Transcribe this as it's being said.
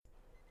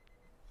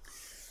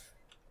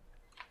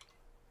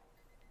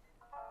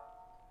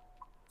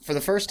For the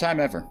first time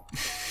ever,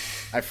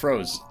 I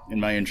froze in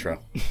my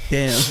intro.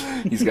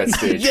 Damn. He's got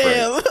stage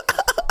fright.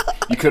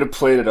 You could have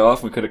played it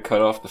off. We could have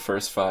cut off the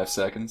first 5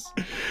 seconds.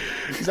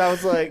 Because I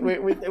was like,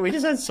 we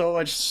just had so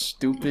much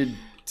stupid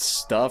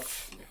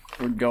stuff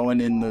going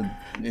in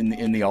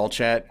the all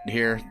chat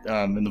here,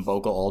 in the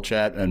vocal all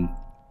chat, and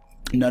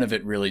none of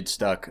it really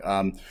stuck.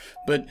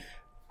 But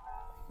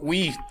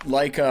we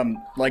like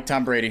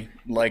Tom Brady,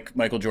 like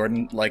Michael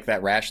Jordan, like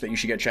that rash that you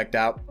should get checked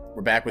out.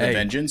 We're back with a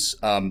vengeance.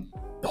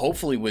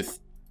 Hopefully with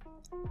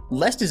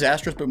less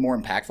disastrous but more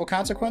impactful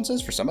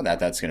consequences. For some of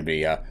that's going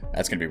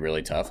to be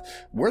really tough.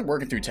 We're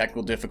working through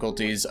technical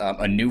difficulties,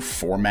 a new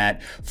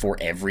format for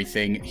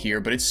everything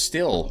here, but it's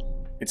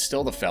still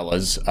the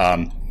fellas.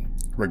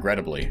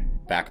 Regrettably,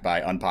 back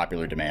by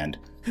unpopular demand.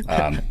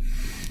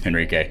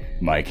 Henrique,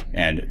 Mike,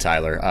 and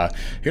Tyler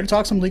here to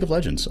talk some League of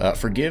Legends.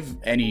 Forgive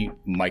any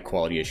mic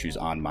quality issues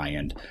on my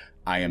end.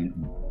 I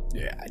am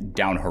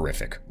down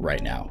horrific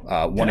right now.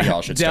 One of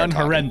y'all should start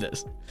down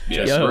horrendous.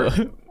 Yes,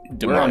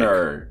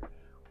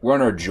 we're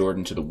on our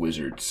Jordan to the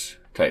Wizards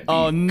type.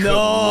 Oh no!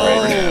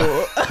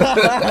 I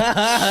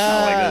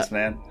don't like this,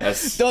 man.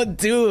 Don't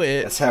do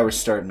it. That's how we're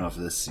starting off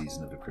this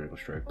season of the Critical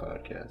Strike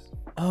podcast.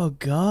 Oh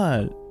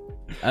god.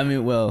 I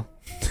mean, well,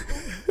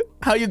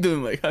 how you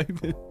doing, Mike? How you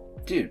been?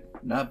 Dude,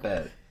 not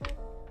bad.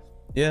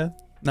 Yeah,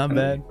 not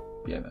bad.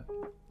 Yeah, man.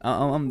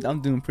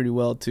 I'm doing pretty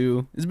well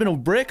too. It's been a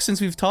brick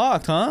since we've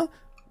talked, huh?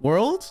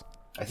 Worlds?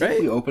 I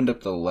think we opened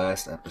up the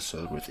last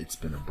episode with "It's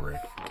been a brick"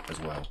 as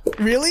well.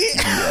 Really?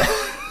 Yeah.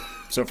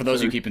 So for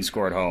those of you keeping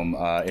score at home,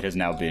 it has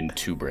now been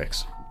 2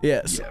 bricks.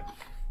 Yes. Yeah.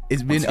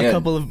 It's been a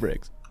couple of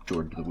bricks.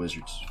 Jordan to the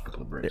Wizards, a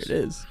couple of bricks. There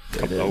it is.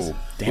 Oh,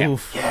 damn.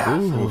 Oof. Yeah.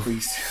 Oof.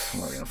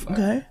 We're on fire.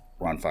 Okay.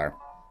 We're on fire.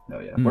 No,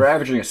 yeah. We're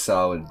averaging a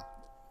solid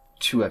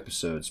 2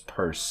 episodes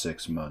per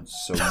 6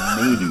 months. So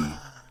maybe,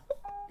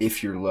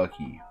 if you're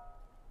lucky,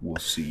 we'll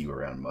see you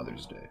around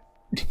Mother's Day.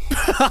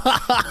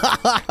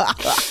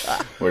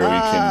 Where we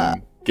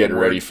can get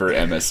ready for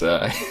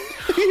MSI.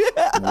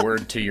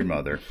 Word to your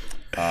mother.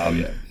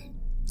 Yeah.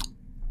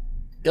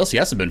 LCS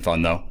has been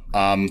fun, though.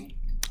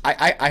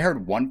 I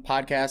heard one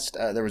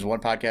podcast. There was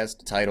one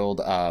podcast titled,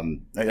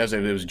 it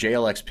was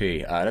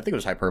JLXP. I don't think it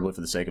was hyperbole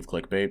for the sake of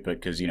clickbait, but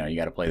because, you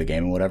got to play the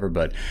game and whatever.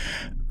 But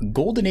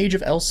Golden Age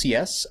of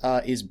LCS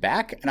is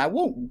back, and I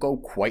won't go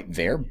quite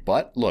there.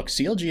 But look,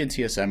 CLG and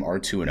TSM are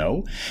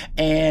 2-0,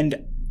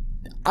 and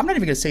I'm not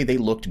even going to say they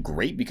looked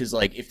great because,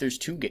 if there's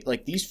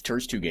these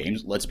first 2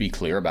 games, let's be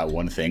clear about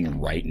one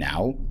thing right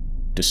now,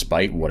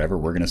 despite whatever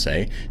we're going to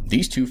say,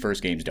 these 2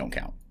 first games don't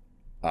count.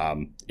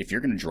 If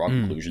you're going to draw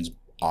conclusions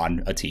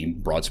on a team,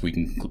 broad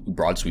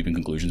sweeping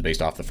conclusions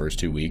based off the first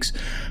 2 weeks,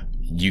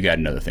 you got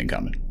another thing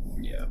coming.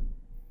 Yeah.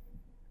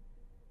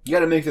 You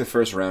got to make the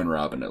first round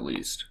robin at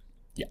least.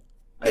 Yeah.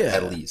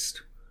 At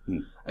least.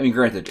 I mean,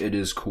 granted, it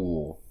is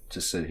cool to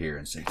sit here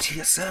and say,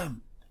 TSM,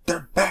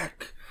 they're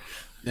back.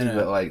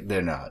 But,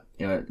 they're not.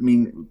 I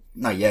mean,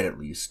 not yet at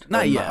least.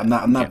 Not yet. I'm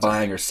not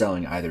buying or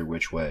selling either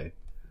which way.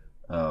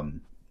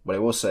 What I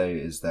will say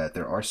is that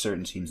there are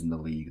certain teams in the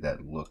league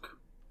that look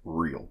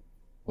real.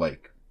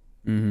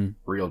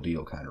 Real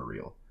deal kind of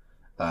real.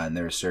 And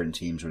there are certain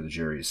teams where the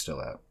jury is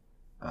still out.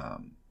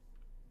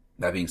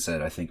 That being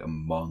said, I think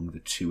among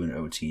the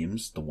 2-0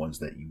 teams, the ones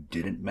that you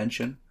didn't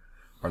mention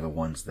are the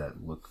ones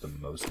that look the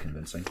most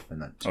convincing.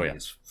 And that to me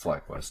is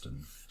FlyQuest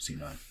and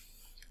C9.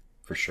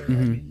 For sure. I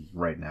mean,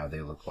 right now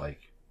they look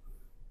like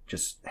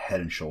just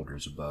head and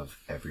shoulders above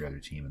every other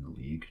team in the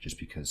league just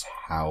because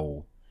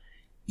how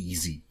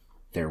easy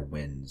their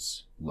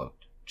wins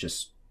looked.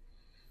 Just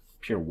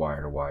pure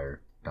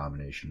wire-to-wire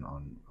domination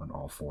on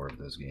all 4 of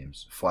those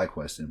games.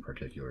 FlyQuest in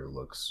particular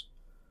looks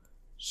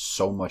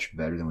so much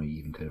better than we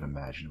even could have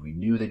imagined. We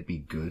knew they'd be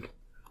good,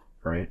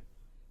 right?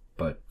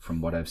 But from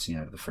what I've seen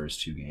out of the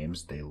first 2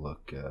 games, they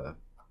look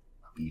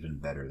even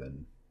better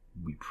than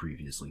we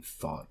previously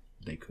thought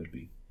they could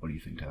be. What do you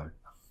think, Tyler?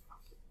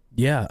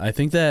 Yeah, I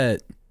think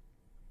that,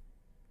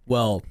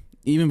 well,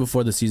 even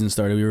before the season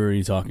started, we were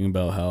already talking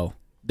about how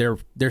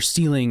their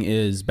ceiling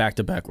is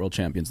back-to-back world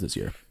champions this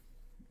year.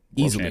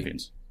 Easily.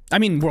 Champions. I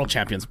mean, world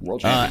champions.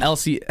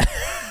 LC.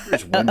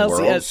 Just win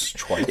worlds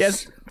twice.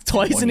 Yes,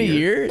 twice in a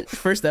year.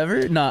 First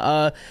ever.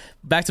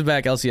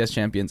 Back-to-back LCS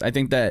champions. I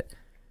think that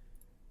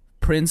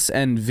Prince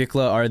and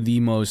Vikla are the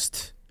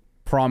most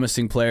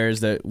promising players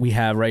that we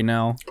have right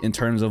now in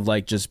terms of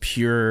just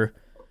pure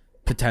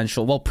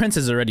potential. Well, Prince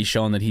has already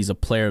shown that he's a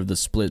player of the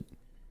split,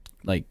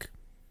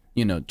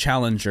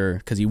 challenger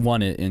because he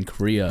won it in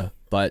Korea.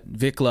 But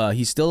Vikla,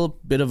 he's still a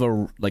bit of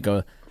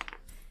a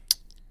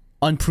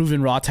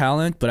unproven raw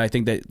talent, but I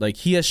think that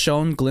he has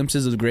shown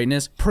glimpses of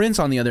greatness. Prince,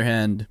 on the other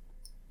hand,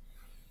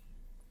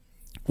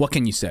 what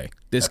can you say?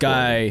 This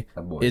guy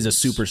is a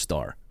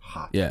superstar.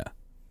 Hot.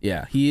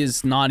 Yeah. He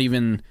is not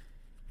even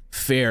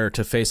fair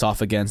to face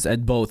off against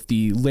at both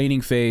the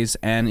laning phase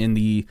and in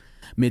the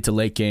mid to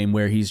late game,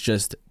 where he's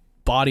just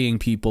bodying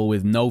people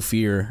with no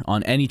fear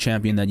on any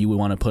champion that you would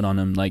want to put on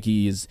him.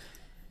 He is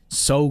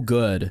so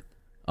good.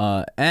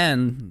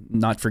 And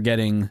not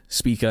forgetting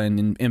Spica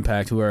and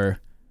Impact, who are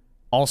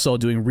also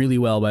doing really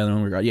well by their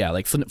own regard. Yeah,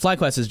 like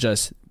FlyQuest is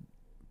just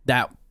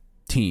that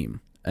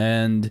team.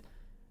 And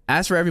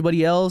as for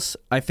everybody else,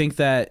 I think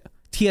that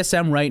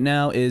TSM right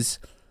now is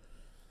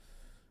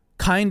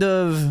kind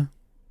of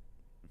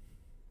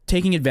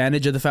taking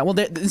advantage of the fact. Well,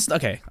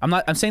 okay.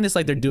 I'm saying this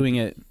like they're doing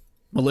it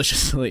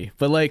maliciously,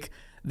 but like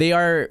they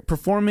are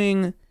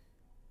performing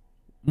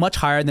much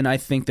higher than I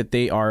think that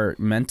they are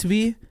meant to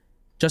be,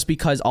 just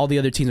because all the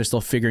other teams are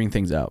still figuring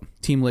things out.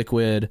 Team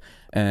Liquid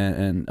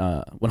and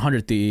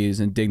 100 Thieves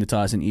and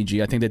Dignitas and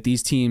EG. I think that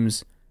these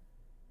teams,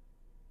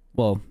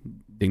 well,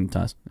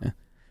 Dignitas, yeah.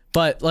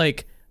 But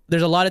like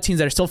there's a lot of teams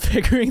that are still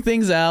figuring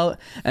things out,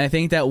 and I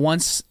think that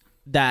once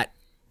that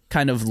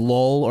kind of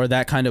lull or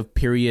that kind of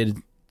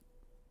period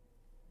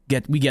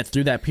we get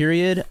through that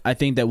period, I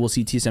think that we'll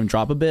see TSM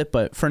drop a bit.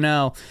 But for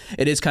now,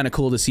 it is kind of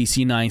cool to see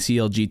C9,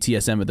 CLG,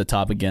 TSM at the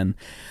top again,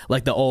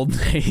 like the old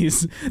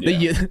days, the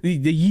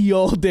ye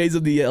old days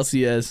of the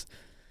LCS.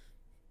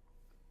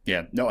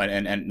 Yeah, no,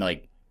 and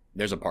like,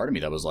 there's a part of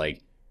me that was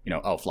like,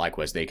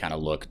 FlyQuest, they kind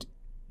of looked,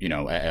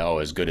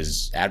 as good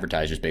as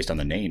advertised just based on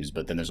the names.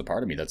 But then there's a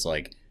part of me that's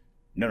like,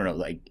 no,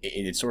 like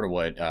it's sort of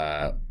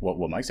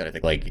what Mike said. I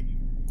think like,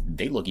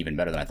 they look even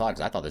better than I thought,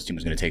 because I thought this team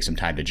was going to take some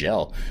time to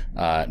gel.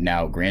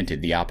 Now,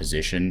 granted, the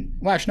opposition...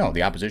 Well, actually, no.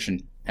 The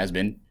opposition has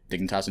been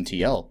Dignitas and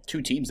TL.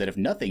 Two teams that, if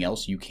nothing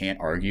else, you can't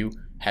argue,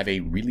 have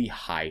a really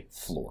high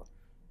floor.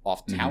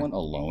 Off talent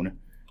alone,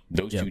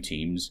 those two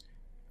teams,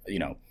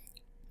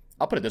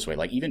 I'll put it this way.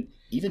 Like, even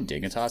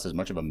Dignitas, as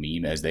much of a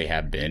meme as they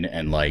have been,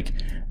 and like...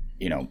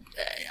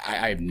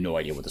 I have no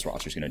idea what this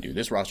roster is going to do.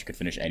 This roster could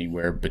finish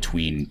anywhere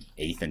between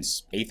eighth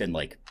and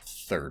like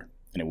third,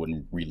 and it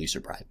wouldn't really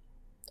surprise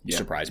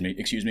me.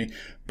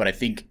 But I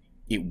think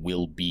it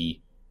will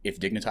be, if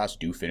Dignitas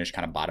do finish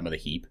kind of bottom of the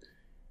heap,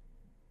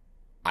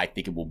 I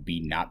think it will be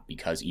not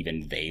because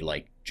even they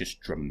like just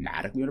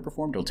dramatically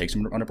underperformed. It'll take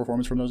some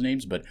underperformance from those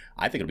names, but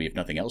I think it'll be, if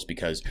nothing else,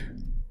 because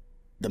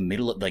the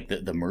middle, like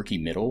the murky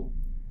middle,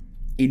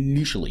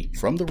 initially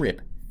from the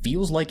rip,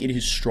 feels like it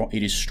is strong.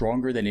 It is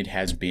stronger than it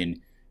has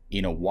been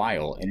in a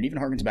while, and it even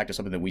harkens back to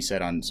something that we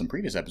said on some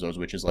previous episodes,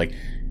 which is like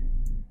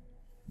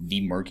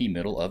the murky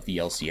middle of the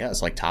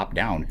LCS, like top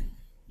down.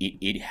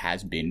 It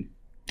has been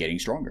getting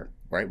stronger,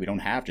 right? We don't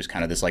have just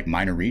kind of this like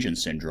minor region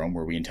syndrome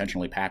where we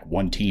intentionally pack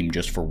one team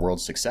just for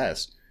world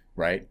success,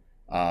 right?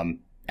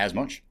 As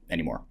much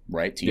anymore,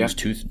 right? Teams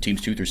 2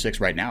 through 6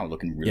 right now are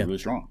looking really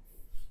strong.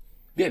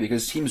 Yeah,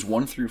 because teams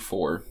 1 through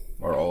 4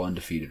 are all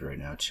undefeated right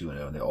now,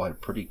 2-0, and they all had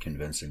pretty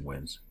convincing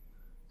wins,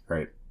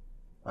 right?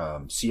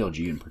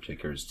 CLG in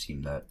particular is a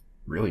team that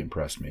really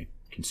impressed me,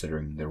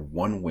 considering their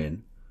one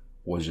win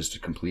was just a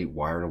complete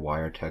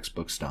wire-to-wire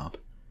textbook stomp,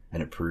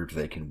 and it proved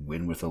they can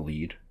win with a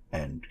lead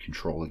and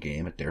control a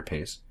game at their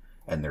pace.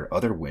 And their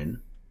other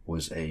win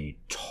was a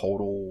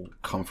total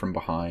come from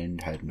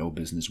behind, had no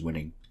business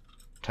winning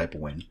type of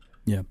win.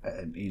 Yeah.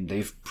 I mean,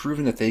 they've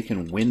proven that they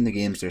can win the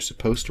games they're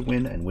supposed to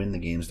win and win the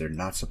games they're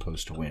not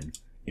supposed to win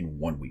in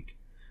 1 week.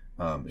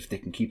 If they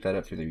can keep that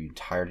up through the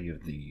entirety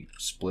of the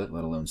split,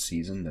 let alone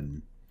season,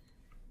 then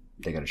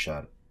they got a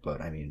shot.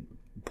 But, I mean,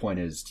 the point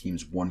is,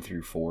 teams 1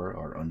 through 4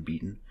 are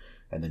unbeaten.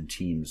 And then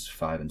teams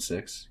 5 and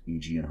 6,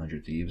 EG and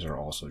 100 Thieves, are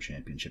also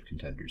championship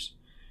contenders.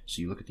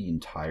 So you look at the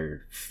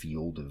entire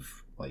field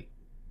of, like,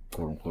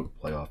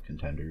 quote-unquote playoff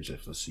contenders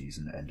if the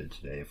season ended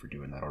today, if we're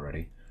doing that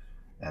already.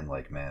 And,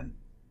 like, man,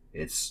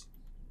 it's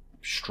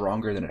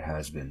stronger than it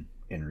has been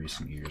in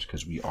recent years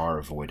because we are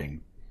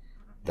avoiding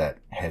that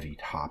heavy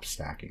top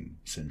stacking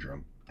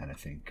syndrome. And I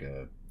think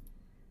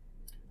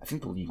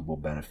the league will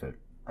benefit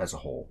as a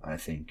whole. And I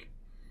think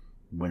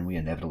when we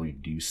inevitably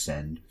do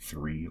send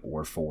 3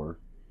 or 4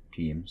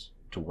 teams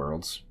to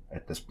Worlds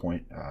at this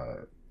point,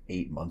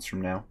 8 months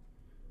from now,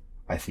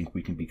 I think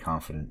we can be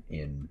confident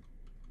in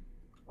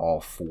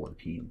all 4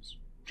 teams,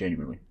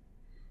 genuinely,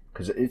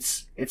 because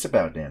it's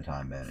about damn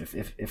time, man.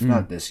 If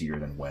not this year,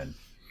 then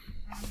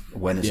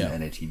when is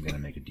an NA team going to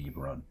make a deep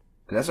run?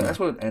 Because that's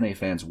what NA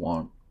fans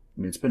want.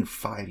 I mean, it's been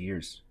 5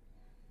 years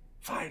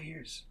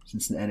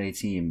since an NA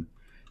team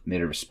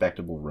made a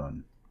respectable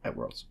run at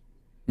Worlds.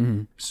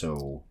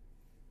 So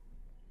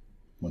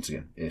once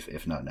again,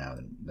 if not now,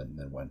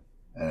 then when?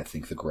 And I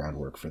think the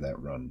groundwork for that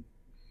run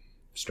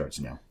starts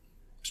now.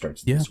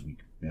 This week.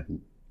 Yeah.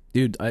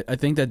 Dude, I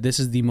think that this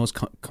is the most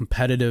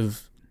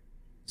competitive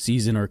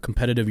season or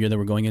competitive year that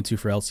we're going into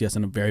for LCS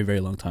in a very, very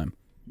long time.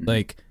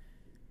 Like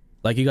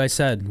you guys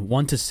said,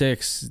 1 to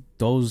 6,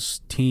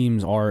 those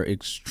teams are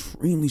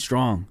extremely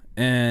strong.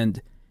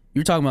 And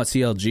you're talking about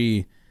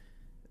CLG.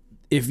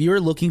 If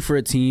you're looking for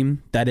a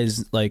team that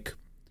is like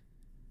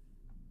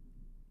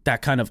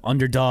that kind of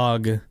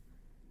underdog,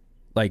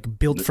 like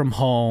built from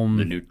home,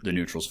 the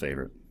neutral's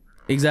favorite.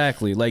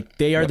 Exactly. Like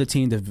they are the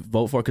team to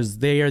vote for because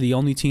they are the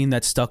only team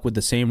that's stuck with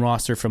the same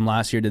roster from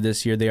last year to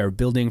this year. They are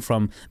building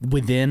from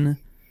within,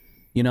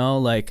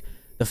 like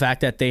the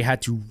fact that they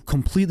had to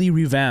completely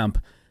revamp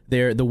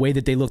the way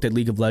that they looked at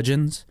League of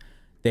Legends.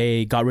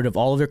 They got rid of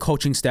all of their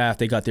coaching staff.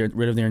 They got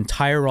rid of their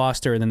entire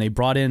roster, and then they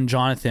brought in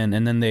Jonathan,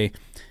 and then they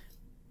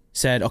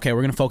said, okay,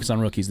 we're gonna focus on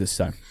rookies this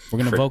time. We're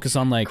gonna focus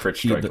on like Crit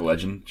Strike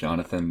legend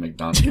Jonathan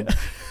McDonald.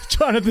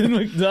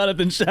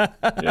 Jonathan, shout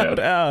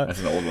out. That's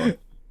an old one.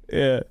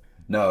 Yeah.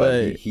 No,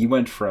 But- he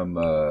went from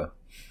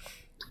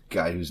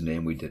guy whose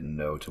name we didn't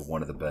know to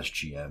one of the best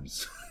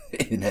GMs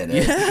in NA.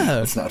 Yeah.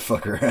 Let's not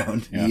fuck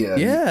around.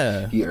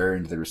 Yeah. He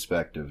earned the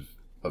respect of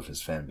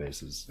his fan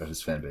base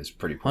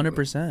pretty quickly.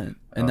 100%.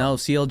 And now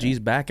CLG's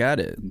back at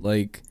it.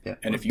 Like, Yeah.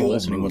 And if you're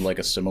listening with like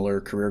a similar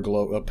career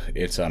glow up,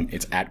 it's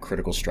at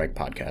Critical Strike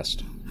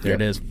Podcast. there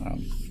it is.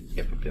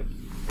 Yep.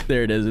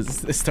 There it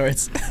is. It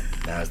starts.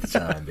 Now's the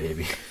time,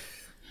 baby.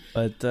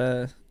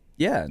 But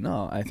yeah,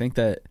 no, I think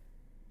that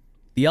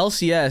the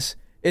LCS,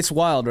 it's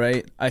wild,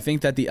 right? I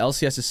think that the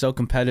LCS is so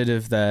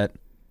competitive that.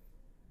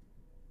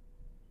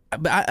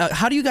 But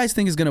how do you guys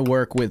think is gonna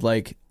work with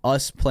like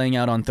us playing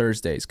out on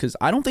Thursdays? Because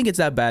I don't think it's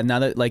that bad now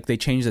that like they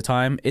changed the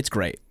time. It's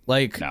great.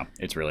 Like, No,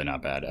 it's really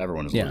not bad.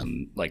 Everyone is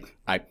losing. Like,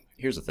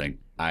 here's the thing.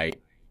 I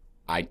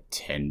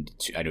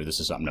know this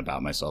is something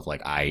about myself.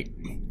 Like, I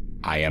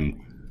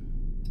am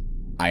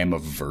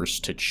averse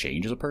to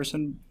change as a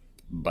person,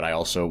 but I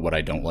also, what I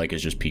don't like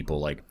is just people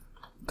like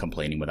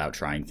complaining without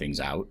trying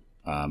things out.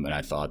 And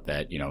I thought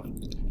that,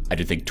 I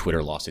did think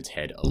Twitter lost its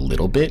head a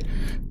little bit,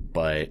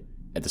 but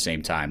at the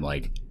same time,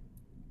 like,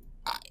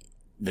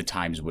 the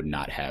times would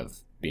not have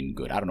been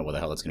good. I don't know what the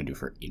hell that's going to do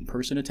for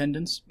in-person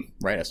attendance,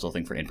 right? I still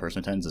think for in-person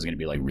attendance is going to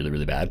be like really,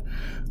 really bad.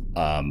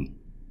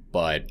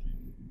 But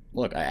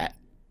look,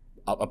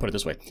 I'll put it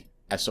this way.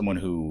 As someone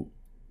who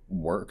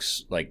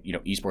works, like,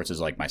 esports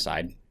is like my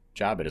side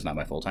job. It is not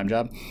my full-time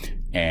job.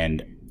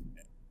 And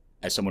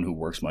as someone who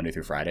works Monday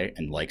through Friday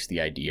and likes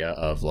the idea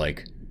of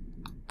like,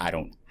 I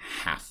don't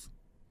have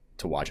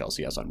to watch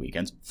LCS on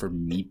weekends. For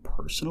me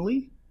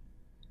personally,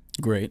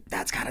 great.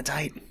 that's kind of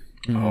tight.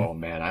 Mm-hmm. Oh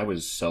man, I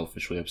was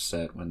selfishly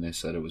upset when they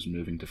said it was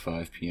moving to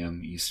 5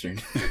 p.m. Eastern.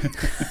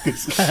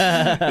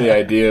 The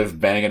idea of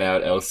banging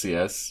out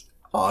LCS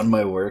on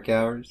my work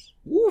hours,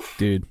 woof,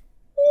 Dude.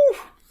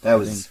 woof. That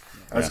was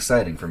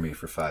exciting for me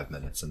for 5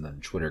 minutes, and then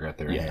Twitter got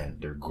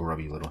their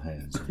grubby little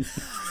hands.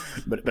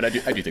 But I do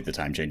think the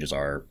time changes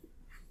are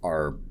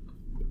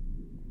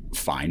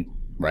fine,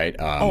 right?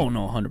 Oh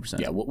no, 100%.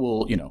 Yeah,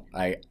 well,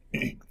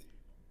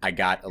 I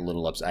got a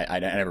little upset. I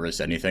never really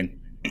said anything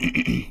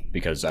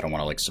because I don't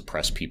want to like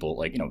suppress people.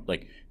 Like,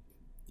 like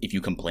if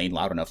you complain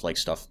loud enough, like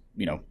stuff,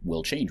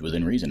 will change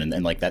within reason,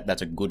 and like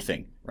that's a good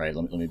thing, right?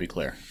 Let me be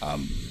clear.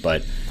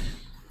 But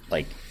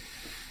like,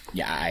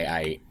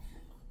 yeah,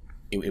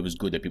 it was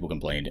good that people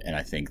complained, and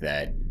I think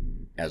that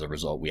as a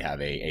result, we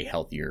have a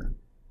healthier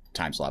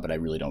time slot. But I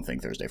really don't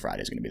think Thursday,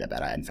 Friday is going to be that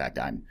bad. In fact,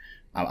 I'm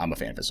a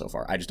fan of it so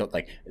far. I just don't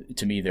like.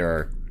 To me,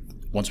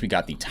 once we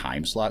got the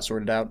time slot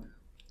sorted out,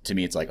 to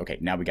me, it's like, okay,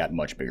 now we got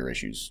much bigger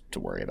issues to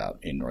worry about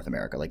in North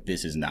America. Like,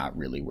 this is not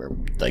really where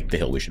like the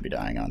hill we should be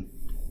dying on.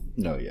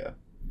 No, yeah.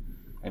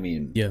 I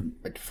mean,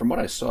 like, from what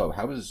I saw,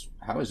 how was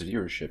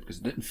viewership? Because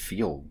it didn't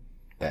feel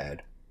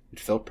bad. It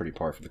felt pretty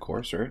par for the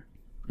course, right?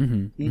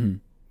 Mm-hmm. Mm-hmm.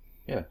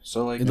 Yeah.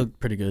 So like, It looked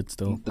pretty good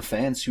still. the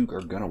fans who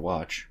are gonna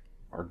watch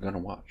are gonna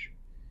watch.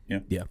 Yeah.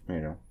 Yeah.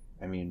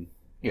 I mean,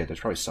 yeah, there's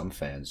probably some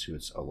fans who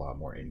it's a lot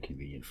more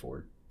inconvenient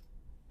for.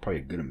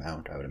 Probably a good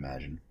amount, I would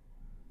imagine.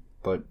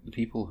 But the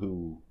people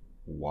who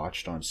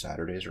watched on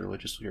Saturdays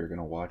religiously are going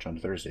to watch on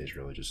Thursdays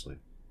religiously.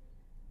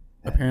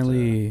 And,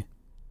 Apparently,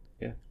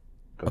 go ahead.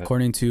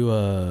 according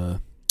to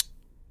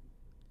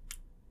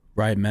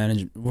Riot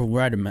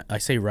Management, I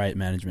say Riot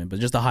Management, but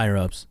just the higher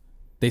ups,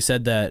 they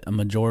said that a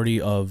majority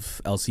of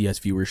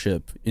LCS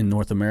viewership in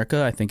North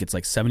America, I think it's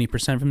like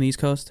 70% from the East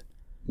Coast.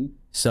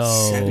 So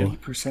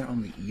 70%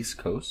 on the East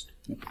Coast.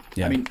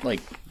 yeah, I mean, like,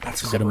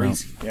 That's good amount.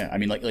 crazy. yeah, I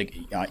mean, like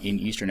in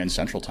Eastern and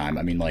Central time.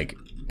 I mean, like,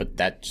 but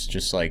that's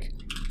just like,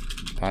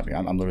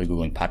 I'm literally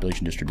googling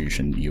population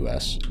distribution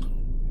U.S.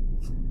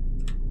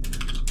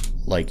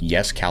 Like,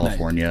 yes,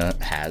 California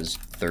has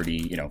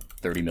 30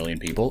 million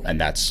people,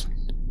 and that's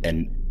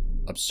an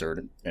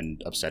absurd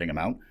and upsetting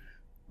amount.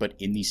 But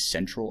in the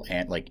central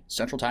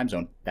time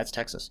zone, that's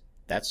Texas.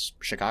 That's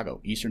Chicago.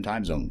 Eastern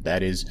time zone,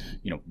 that is,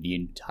 the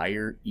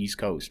entire East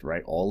Coast,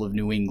 right? All of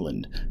New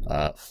England,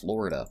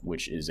 Florida,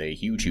 which is a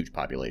huge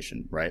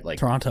population, right? Like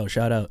Toronto,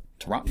 shout out.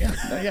 Toronto,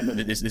 yeah.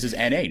 This is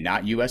NA,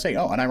 not USA.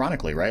 Oh,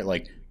 unironically, right?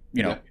 Like,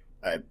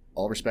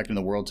 all respect in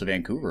the world to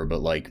Vancouver,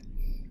 but like,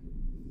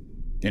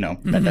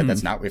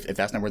 that's not if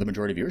that's not where the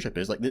majority of viewership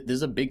is. Like, this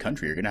is a big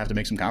country. You're gonna have to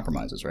make some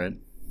compromises, right?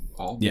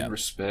 All due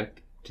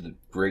respect to the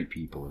great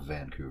people of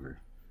Vancouver.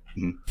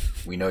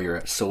 Mm-hmm. We know you're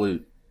at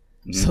salute.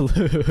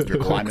 Salute.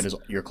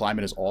 Your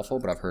climate is awful,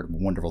 but I've heard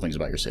wonderful things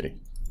about your city.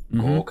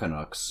 Go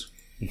Canucks.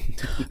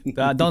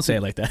 Don't say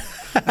it like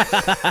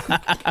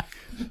that.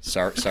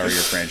 Sorry, your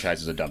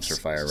franchise is a dumpster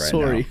fire right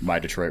Sorry. now. My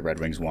Detroit Red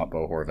Wings want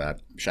Bo Horvat.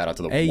 Shout out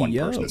to the one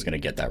person that's going to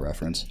get that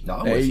reference. No,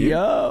 I'm Hey with you.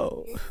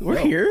 yo, we're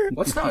here.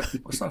 Let's not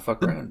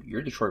fuck around.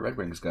 Your Detroit Red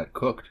Wings got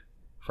cooked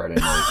Friday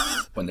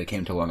night when they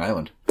came to Long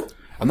Island.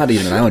 I'm not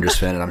even an Islanders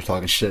fan, and I'm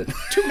talking shit.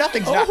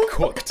 2-0's not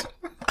cooked.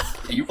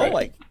 You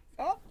right?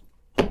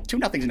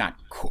 2-0's not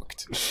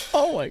cooked.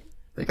 Oh my.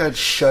 They got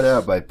shut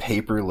out by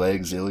paper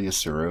legs Ilya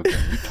Sorokin. What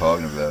are you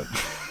talking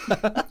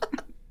about?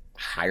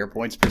 Higher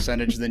points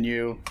percentage than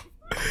you.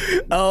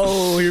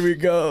 Oh, here we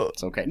go.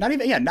 It's okay. Not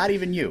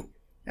even you.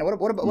 And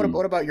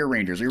what about your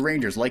Rangers? Your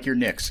Rangers, like your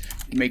Knicks,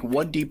 make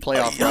one deep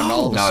playoff run,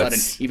 all of a sudden,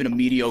 even a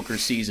mediocre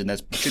season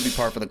that should be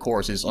par for the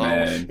course is,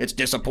 it's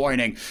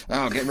disappointing.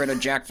 Oh, get rid of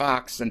Jack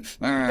Fox and.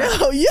 He's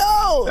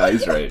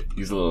right.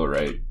 He's a little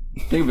right.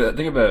 Think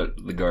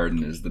about the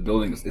Garden is the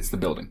building. It's the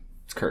building.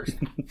 It's cursed.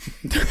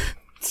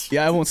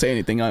 Yeah, I won't say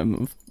anything.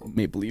 I'm a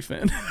Maple Leaf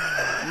fan.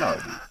 No,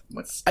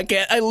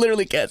 I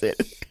literally can't say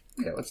it.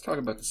 Yeah, let's talk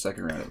about the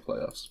second round of the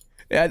playoffs.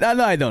 Yeah,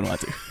 no, I don't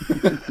want to.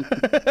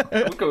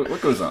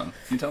 What goes on?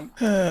 Can you tell me?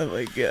 Oh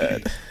my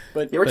god!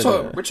 But yeah,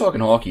 we're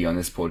talking hockey on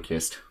this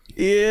podcast.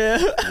 Yeah,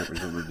 That's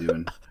what we're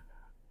doing.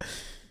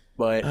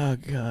 But oh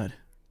god,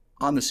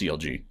 on the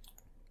CLG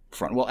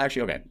front. Well,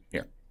 actually, okay.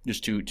 Here,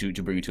 just to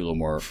bring you to a little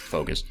more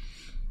focus.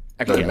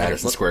 Actually,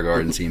 Madison Square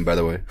Garden team, by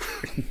the way.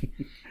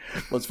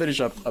 Let's finish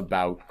up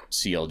about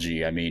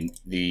CLG. I mean,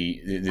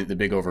 the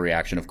big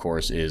overreaction, of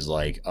course, is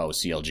like, oh,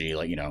 CLG,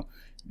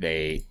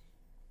 like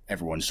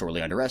everyone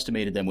sorely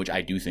underestimated them, which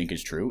I do think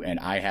is true. And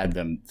I had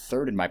them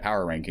third in my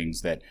power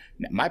rankings. That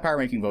my power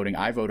ranking voting,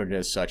 I voted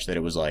as such that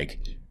it was like,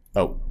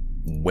 oh,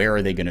 where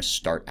are they going to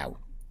start out?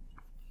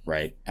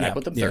 Right. And I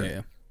put them third.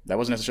 Yeah. That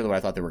wasn't necessarily where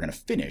I thought they were going to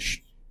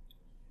finish.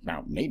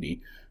 Now,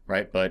 maybe.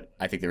 Right. But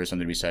I think there is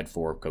something to be said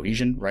for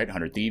cohesion. Right.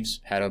 100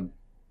 Thieves had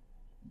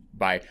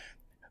by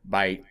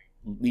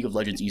League of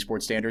Legends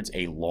esports standards,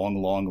 a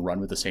long run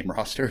with the same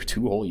roster,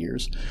 2 whole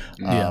years.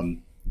 Yeah.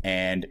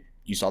 And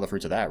you saw the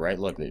fruits of that, right?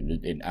 Look, I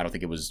don't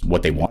think it was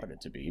what they wanted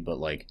it to be, but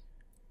like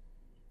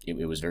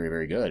it was very,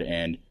 very good.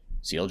 And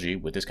CLG,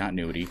 with this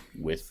continuity,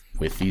 with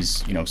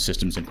these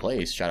systems in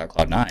place, shout out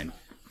Cloud9.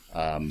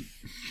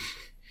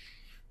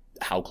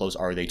 How close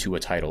are they to a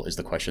title is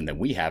the question that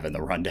we have in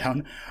the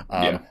rundown.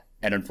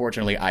 And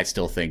unfortunately, I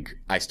still think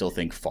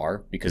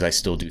far, because I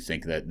still do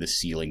think that the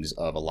ceilings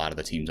of a lot of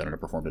the teams that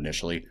underperformed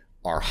initially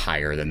are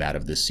higher than that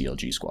of this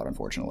CLG squad,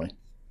 unfortunately.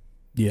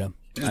 Yeah.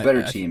 There's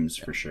better teams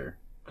for sure.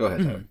 Go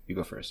ahead, Tyler. You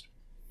go first.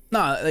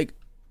 No, like,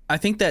 I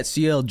think that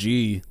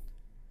CLG,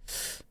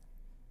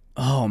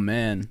 oh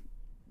man,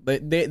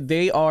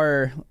 they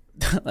are,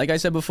 like I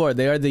said before,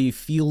 they are the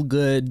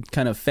feel-good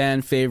kind of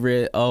fan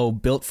favorite,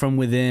 built from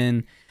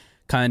within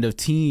kind of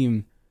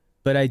team.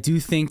 But I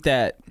do think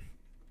that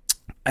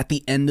at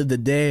the end of the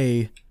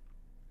day,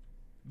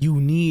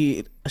 you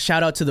need a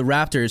shout out to the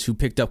Raptors who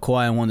picked up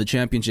Kawhi and won the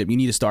championship. You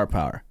need a star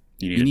power.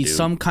 You need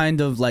some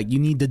kind of, like, you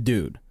need the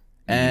dude.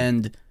 Mm-hmm.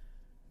 And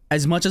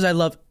as much as I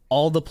love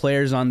all the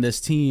players on this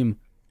team,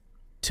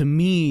 to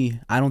me,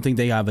 I don't think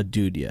they have a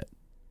dude yet.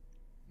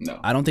 No.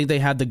 I don't think they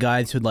have the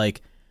guy to,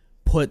 like,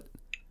 put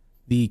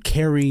the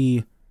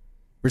carry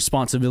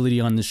responsibility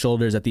on the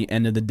shoulders at the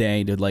end of the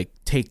day to, like,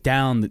 take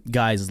down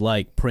guys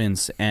like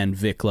Prince and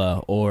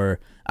Vikla, or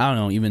I don't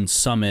know, even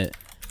Summit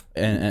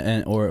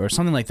and or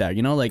something like that.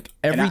 Like,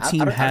 every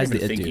team has the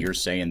dude. I don't think you're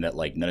saying that,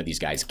 like, none of these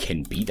guys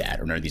can be that,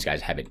 or none of these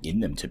guys have it in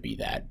them to be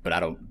that. But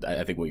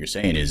I think what you're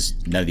saying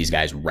is none of these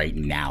guys right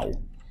now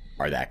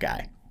are that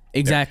guy.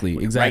 Exactly.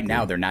 Right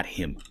now, they're not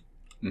him.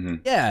 Mm-hmm.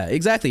 Yeah,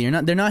 exactly.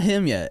 They're not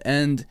him yet.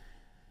 And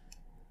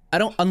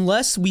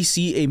unless we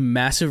see a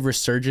massive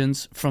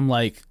resurgence from,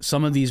 like,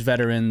 some of these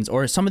veterans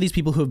or some of these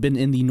people who have been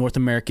in the North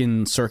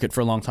American circuit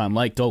for a long time,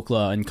 like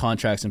Dokla and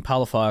Contracts and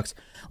Palafox,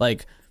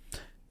 like,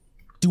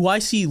 do I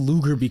see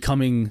Luger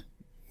becoming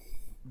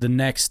the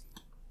next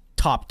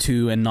top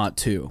 2 and not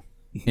 2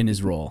 in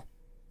his role?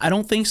 I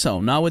don't think so.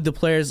 Not with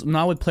players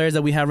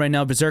that we have right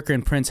now. Berserker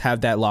and Prince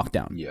have that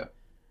lockdown. Yeah.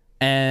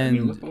 And I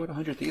mean, look at what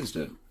 100 Thieves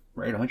did,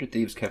 right? 100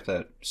 Thieves kept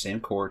that same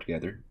core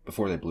together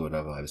before they blew it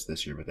up, obviously,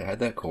 this year, but they had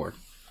that core.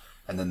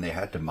 And then they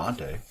had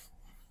DeMonte,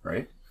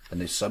 right? And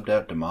they subbed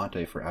out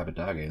DeMonte for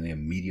Abadage, and they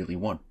immediately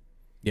won.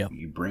 Yeah.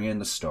 You bring in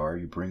the star,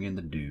 you bring in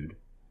the dude,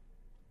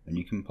 and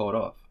you can pull it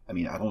off. I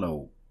mean, I don't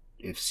know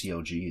if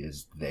CLG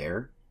is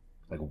there,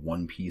 like,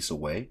 one piece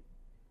away.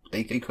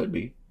 They could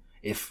be.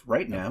 If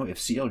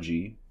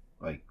CLG,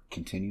 like,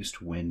 continues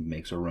to win,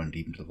 makes a run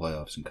deep into the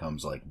playoffs, and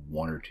comes, like,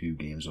 1 or 2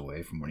 games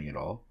away from winning it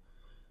all,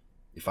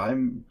 if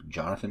I'm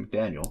Jonathan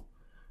McDaniel,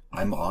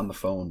 I'm on the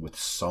phone with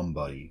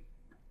somebody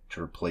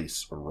to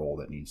replace a role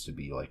that needs to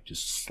be, like,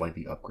 just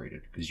slightly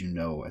upgraded, because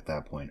at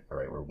that point, all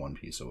right, we're 1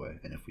 piece away,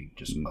 and if we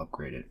just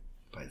upgrade it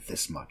by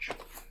this much,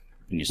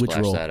 and you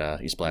splash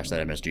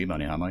that MSG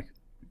money, huh, Mike?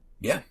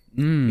 Yeah,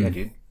 yeah,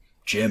 dude.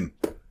 Jim,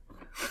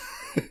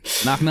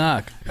 knock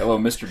knock. Hello,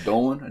 Mr.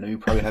 Dolan. I know you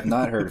probably have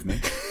not heard of me.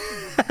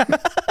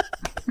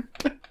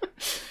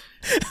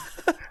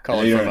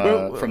 Calling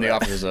from the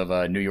offices of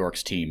New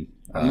York's team.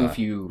 I don't know if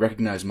you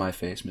recognize my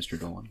face, Mr.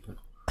 Dolan, but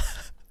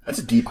that's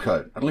a deep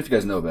cut. I don't know if you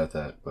guys know about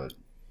that, but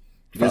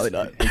probably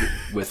not.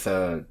 With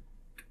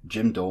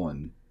Jim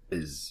Dolan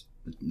is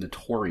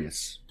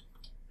notorious,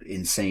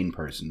 insane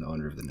person, the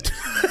owner of the Knicks.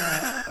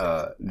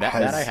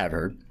 That I have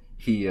heard.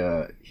 He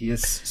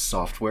has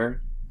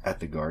software at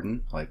the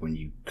Garden, like when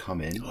you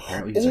come in.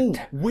 Apparently,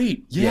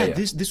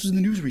 he's This was in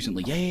the news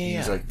recently.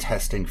 He's like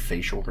testing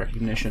facial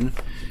recognition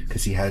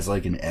because he has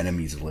like an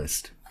enemies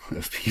list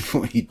of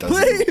people he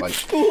doesn't like.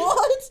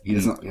 What? He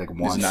doesn't like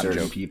want not a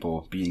certain joke.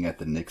 people being at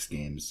the Knicks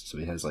games, so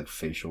he has like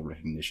facial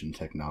recognition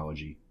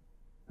technology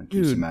and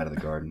keeps them out of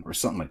the Garden or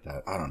something like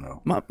that. I don't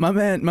know.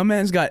 My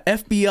man's got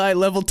FBI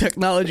level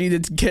technology to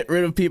get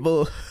rid of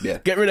people. Yeah.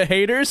 Get rid of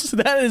haters.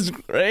 That is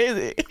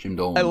crazy. Jim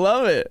Dolan, I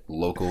love it.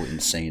 local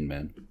insane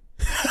man.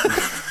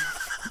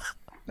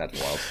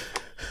 That's wild.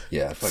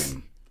 Yeah,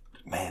 fucking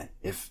man.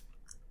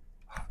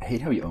 I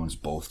hate how he owns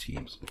both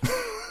teams.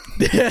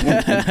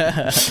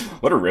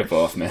 What a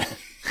ripoff, man.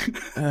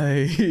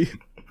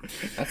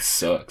 That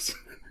sucks.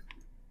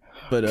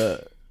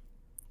 But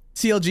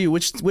CLG,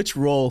 which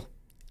role?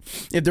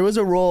 If there was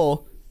a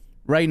role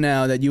right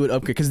now that you would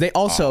upgrade, because they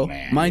also,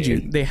 mind you,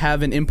 they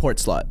have an import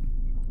slot,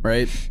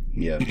 right?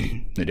 Yeah,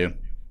 They do.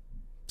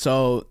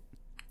 So,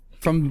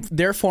 from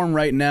their form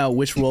right now,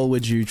 which role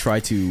would you try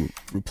to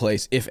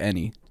replace, if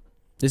any?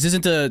 This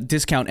isn't to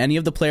discount any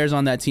of the players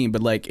on that team,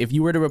 but like if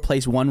you were to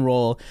replace one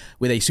role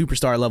with a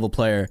superstar level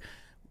player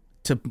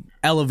to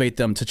elevate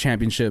them to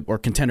championship or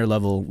contender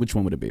level, which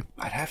one would it be?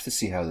 I'd have to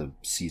see how the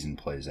season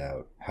plays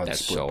out. How That's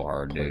the split so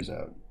hard, plays dude.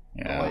 out.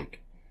 Yeah. But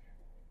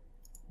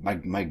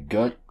like my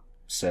gut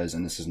says,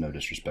 and this is no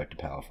disrespect to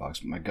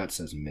Palafox, but my gut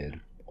says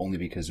mid, only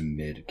because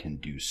mid can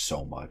do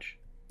so much.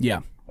 Yeah.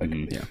 Like,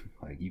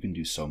 like you can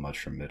do so much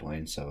from mid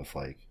lane. So if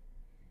like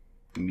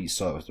you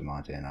saw it with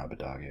DeMonte and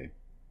Abadage,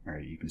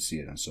 right? You can see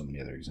it on so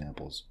many other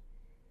examples.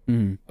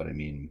 Mm-hmm. But I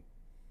mean,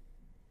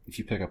 if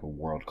you pick up a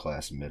world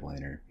class mid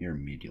laner, you're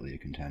immediately a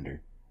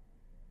contender.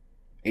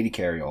 80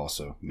 carry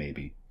also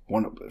maybe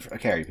a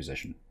carry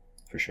position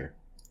for sure.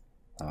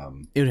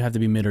 It would have to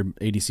be mid or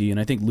ADC, and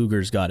I think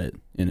Luger's got it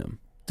in him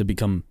to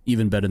become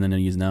even better than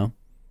he is now.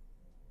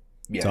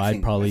 Yeah, so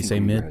I'd probably say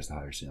Luger mid. has the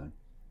higher ceiling.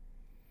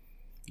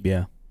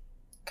 Yeah.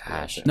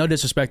 Gosh. No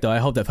disrespect though. I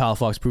hope that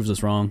Palafox proves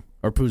us wrong,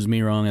 or proves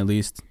me wrong at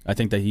least. I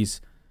think that he's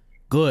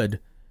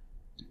good.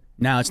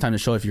 Now it's time to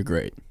show if you're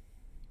great.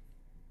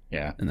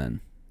 Yeah. And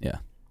then, yeah.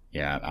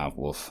 Yeah,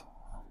 Wolf.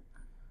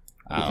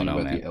 The I don't thing know,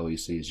 about man. the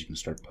LEC is you can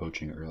start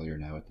poaching earlier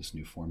now with this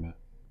new format.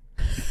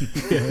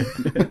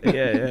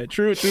 yeah.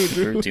 True.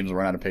 Teams will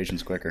run out of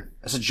patience quicker.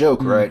 That's a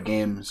joke, right,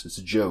 games? It's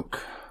a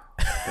joke.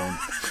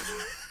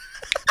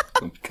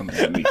 Don't be coming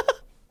at me.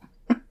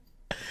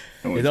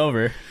 It's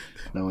over.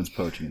 No one's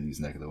poaching in these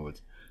neck of the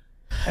woods.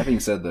 That being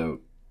said,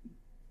 though,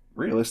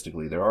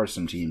 realistically, there are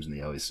some teams in the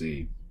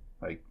LEC,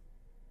 like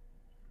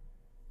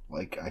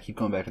I keep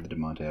going back to the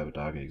DeMonte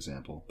Abadage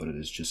example, but it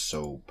is just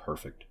so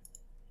perfect.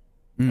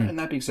 And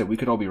that being said, we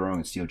could all be wrong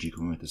and CLG could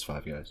win with this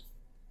 5 guys.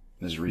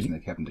 There's a reason they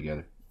kept them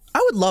together.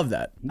 I would love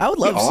that. I would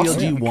love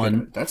CLG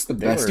won. That's the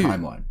best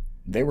timeline.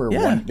 They were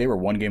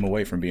one game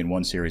away from being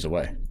one series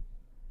away.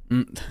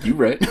 You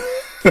right.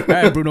 All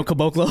right, Bruno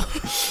Caboclo.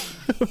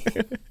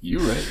 You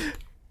right.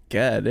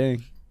 God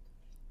dang.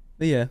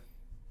 But yeah.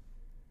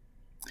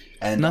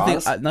 And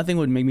Nothing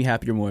would make me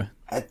happier more.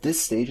 At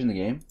this stage in the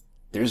game,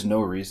 there's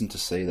no reason to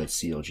say that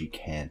CLG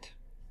can't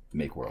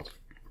make World.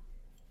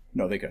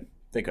 No, they could.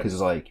 They could. Because,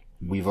 like,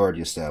 we've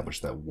already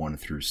established that 1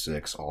 through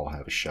 6 all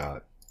have a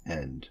shot.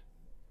 And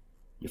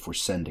if we're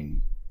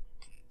sending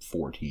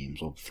 4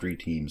 teams, well, 3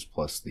 teams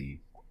plus the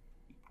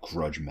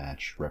grudge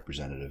match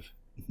representative.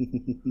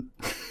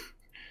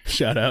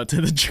 Shout out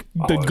to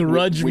the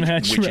grudge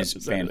match. Which is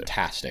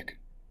fantastic.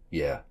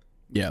 Yeah.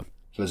 Yeah.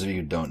 For those of you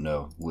who don't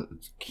know,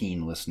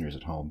 keen listeners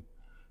at home,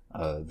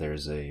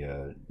 there's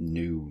a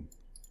new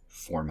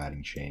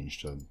formatting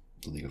change to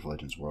the League of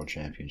Legends World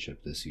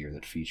Championship this year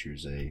that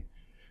features a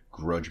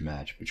grudge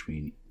match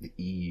between the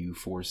EU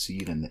 4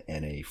 seed and the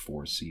NA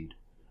 4 seed.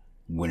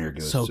 Winner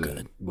goes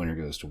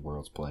to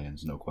Worlds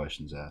play-ins, no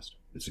questions asked.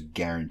 It's a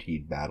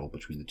guaranteed battle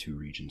between the 2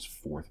 regions'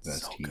 4th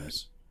best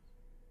teams.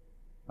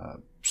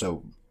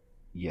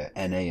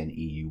 NA and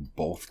EU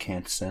both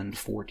can't send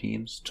 4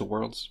 teams to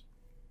Worlds.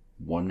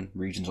 One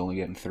region's only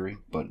getting 3,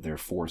 but their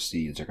 4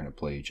 seeds are going to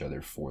play each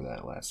other for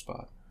that last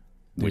spot.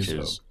 Which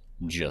is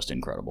just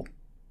incredible.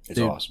 It's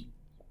awesome.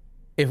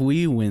 If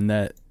we win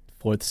that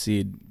 4th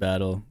seed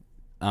battle,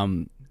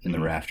 in the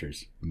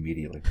rafters,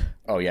 immediately.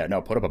 Oh, yeah.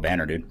 No, put up a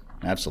banner, dude.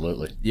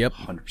 Absolutely. Yep.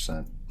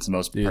 100%. It's the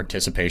most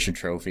participation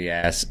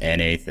trophy-ass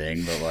NA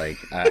thing, but, like,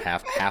 I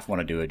half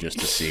want to do it just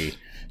to see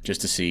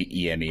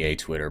EMEA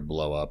Twitter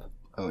blow up.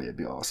 Oh, yeah, it'd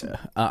be awesome.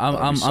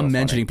 Yeah. I'm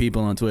mentioning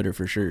people on Twitter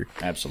for sure.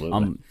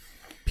 Absolutely.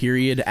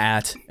 Period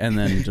at, and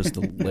then just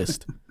a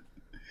list.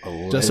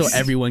 Just so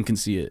everyone can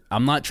see it.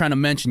 I'm not trying to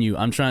mention you.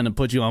 I'm trying to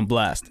put you on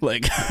blast.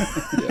 Like,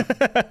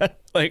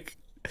 like,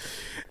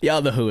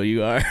 y'all know who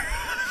you are.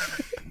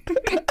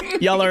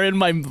 Y'all are in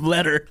my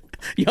letter.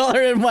 Y'all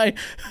are in my...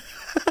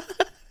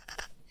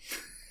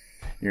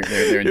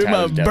 They're in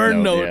Tyler's death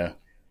burn note. note.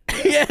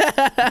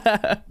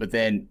 Yeah. But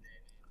then,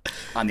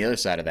 on the other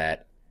side of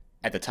that,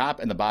 at the top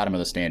and the bottom of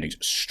the standings,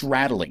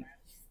 straddling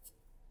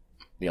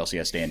the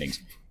LCS standings,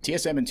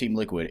 TSM and Team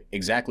Liquid,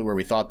 exactly where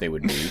we thought they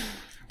would be.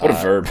 What a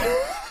verb.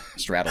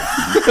 Straddle.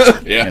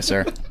 Yeah. Yes,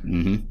 sir.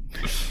 Mm-hmm.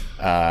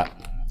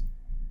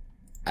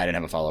 I didn't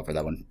have a follow-up for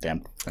that one.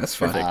 Damn. That's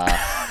fine.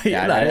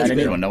 Yeah, I didn't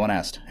need one. No one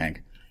asked,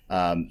 Hank.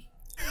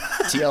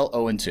 TL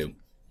 0-2.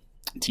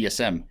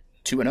 TSM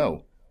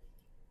 2-0.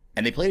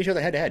 And they played each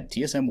other head-to-head.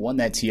 TSM won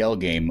that TL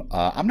game.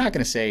 I'm not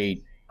going to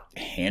say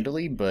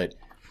handily, but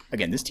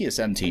again, this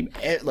TSM team,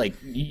 like,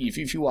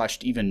 if you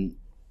watched even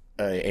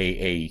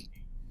a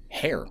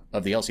hair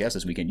of the LCS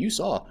this weekend, you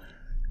saw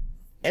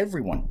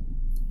everyone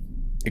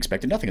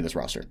expected nothing of this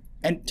roster.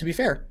 And to be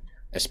fair,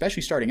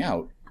 especially starting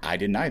out, I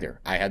didn't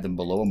either. I had them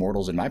below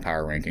Immortals in my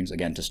power rankings,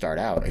 again, to start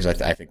out, because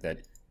I think that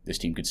this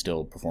team could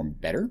still perform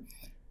better.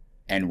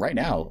 And right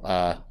now,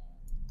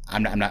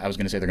 I'm not. I was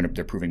going to say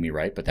they're proving me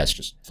right, but that's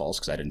just false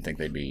because I didn't think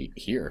they'd be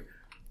here.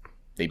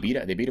 They beat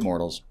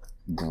Immortals.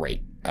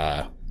 Great.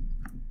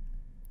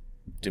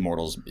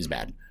 Immortals is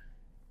bad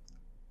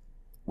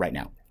right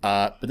now.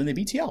 But then they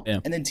beat TL,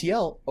 and then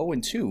TL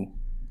 0-2.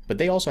 But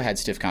they also had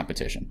stiff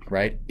competition,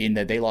 right? In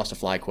that they lost to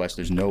FlyQuest.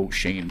 There's no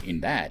shame in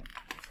that.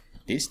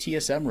 This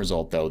TSM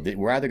result, though,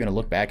 we're either going to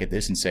look back at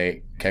this and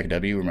say,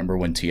 KEKW, remember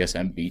when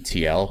TSM beat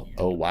TL?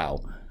 Oh,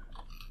 wow.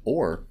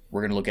 Or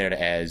we're going to look at it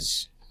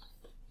as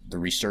the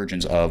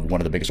resurgence of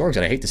one of the biggest orgs.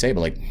 And I hate to say,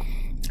 but like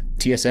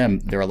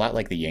TSM, they're a lot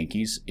like the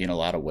Yankees in a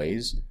lot of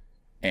ways.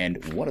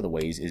 And one of the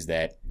ways is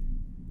that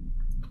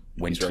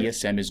when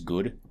TSM is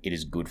good, it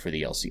is good for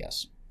the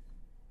LCS.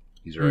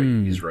 He's right.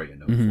 He's right,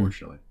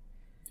 unfortunately.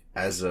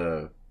 As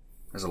a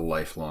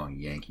lifelong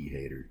Yankee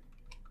hater,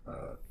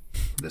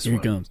 this Here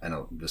one, it comes. I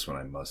know this one.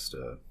 I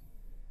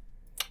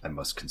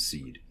must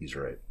concede. He's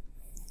right,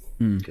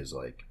 because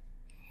like,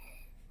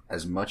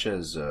 as much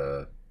as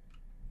it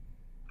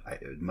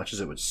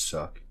would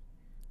suck,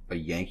 a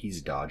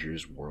Yankees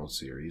Dodgers World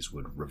Series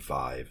would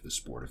revive the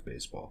sport of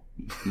baseball,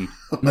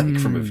 like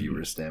from a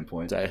viewer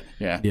standpoint.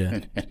 Yeah.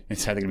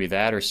 It's either gonna be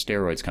that or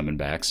steroids coming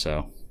back.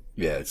 So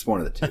yeah, it's one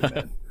of the two,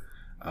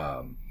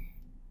 man.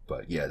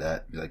 But yeah,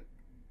 that like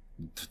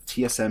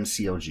TSM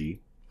CLG.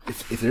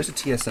 If there's a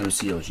TSM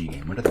CLG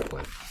game, when do they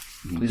play?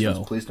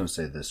 Please don't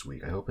say this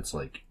week. I hope it's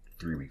like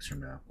 3 weeks from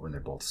now when they're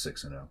both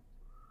 6-0.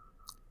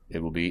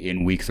 It will be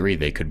in week 3.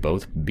 They could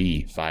both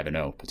be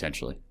 5-0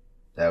 potentially.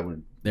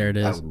 There it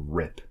is. I would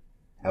rip.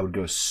 I would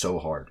go so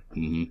hard.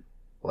 Mm-hmm.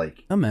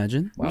 Like,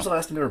 imagine. When was the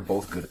last time they were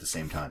both good at the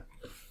same time?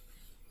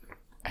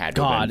 Had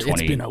to have been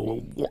 20, it's been a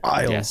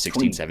while. Yeah,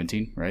 16,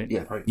 17, right?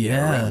 Yeah, probably.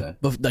 Yeah,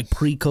 like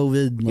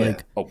pre-COVID,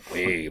 like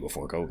way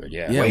before COVID.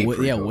 Yeah,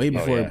 way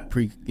before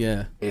pre.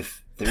 Yeah.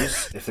 If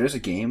there's a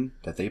game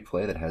that they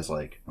play that has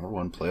like number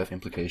one playoff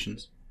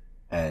implications,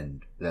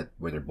 and that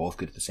where they're both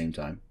good at the same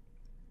time,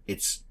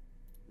 it's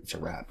a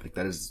wrap. Like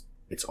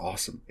it's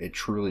awesome. It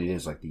truly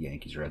is like the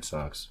Yankees Red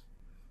Sox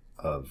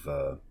of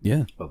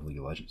League of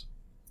Legends.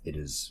 It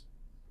is.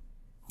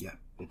 Yeah,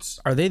 it's.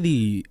 Are they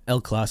the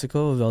El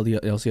Clasico of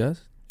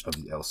LCS? Of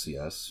the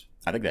LCS,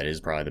 I think that is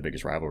probably the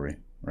biggest rivalry,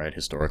 right?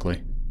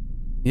 Historically.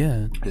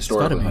 Yeah,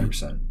 historically,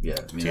 100%. Yeah,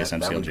 I mean,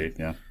 TSM CLG.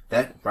 Yeah,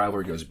 that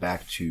rivalry goes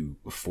back to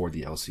before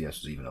the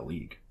LCS was even a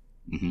league.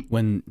 Mm-hmm.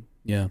 When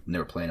they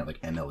were playing at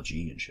like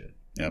MLG and shit.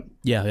 Yep.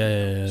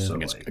 Yeah. So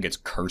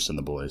against Curse and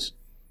the boys.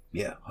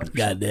 Yeah, 100%.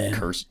 Goddamn.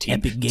 Curse team.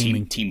 Epic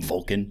Gaming. Team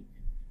Vulcan.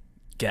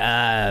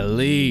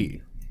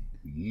 Golly,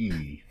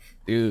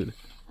 dude.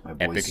 My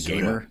boy Epic Zuda.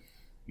 Gamer.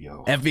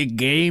 Yo. Epic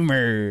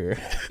Gamer.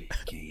 Epic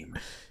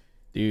Gamer.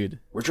 Dude,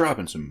 we're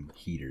dropping some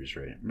heaters,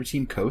 right? Remember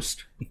Team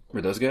Coast?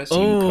 Remember those guys?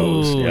 Team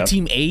Coast, yep.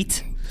 Team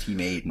 8. Team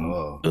 8.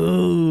 Oh.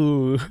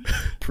 Ooh.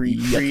 Pre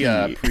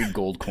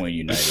Gold Coin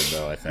United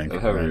though, I think. I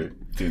love how we're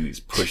doing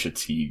these Pusha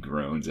T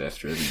groans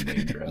after every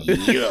name drop.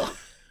 Yeah.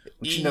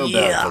 What you know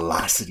about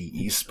Velocity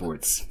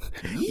Esports?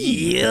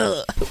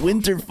 Yeah.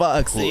 Winter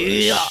Fox. Push.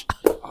 Yeah.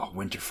 Oh,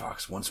 Winter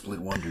Fox, One Split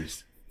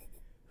Wonders.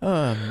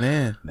 Oh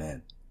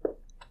man.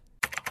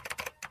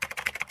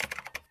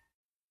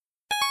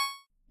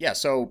 Yeah,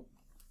 so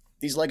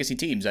these legacy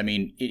teams, I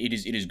mean, it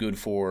is good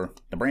for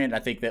the brand. I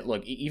think that,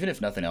 look, even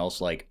if nothing else,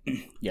 like,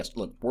 yes,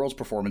 look, World's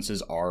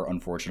performances are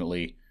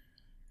unfortunately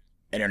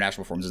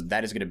international performances.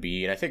 That is going to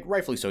be, and I think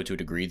rightfully so to a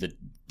degree,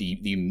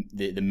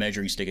 the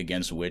measuring stick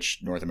against which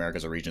North America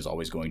as a region is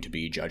always going to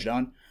be judged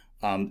on.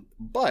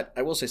 But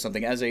I will say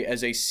something, as a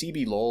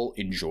CB LOL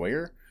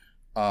enjoyer,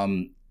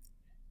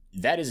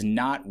 that is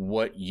not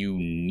what you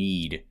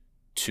need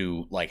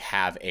to like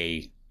have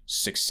a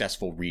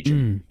successful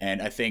region.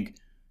 And I think,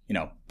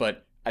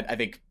 but I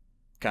think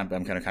I'm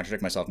going to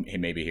contradict myself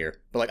maybe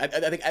here. But like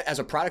I think as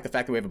a product, the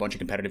fact that we have a bunch of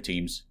competitive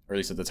teams, or at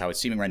least that's how it's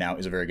seeming right now,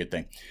 is a very good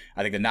thing.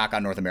 I think the knock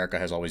on North America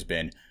has always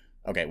been,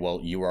 okay,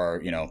 well, you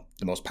are,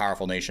 the most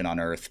powerful nation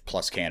on earth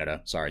plus Canada.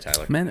 Sorry,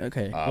 Tyler. Man,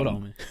 okay, hold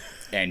on, man.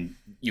 And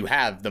you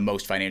have the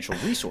most financial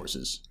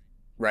resources,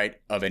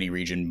 right, of any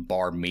region,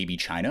 bar maybe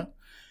China.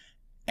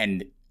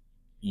 And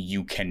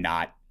you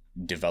cannot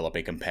develop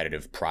a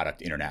competitive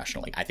product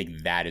internationally. I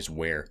think that is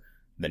where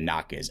the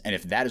knock is. And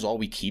if that is all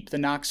we keep the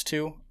knocks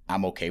to,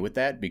 I'm okay with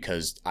that,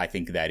 because I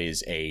think that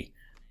is a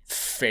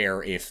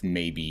fair, if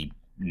maybe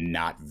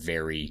not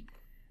very,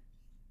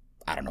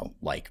 I don't know,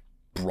 like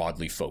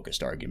broadly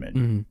focused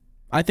argument.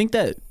 I think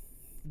that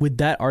with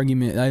that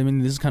argument, I mean,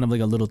 this is kind of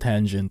like a little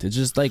tangent. It's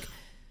just like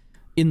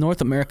in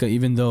North America,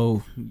 even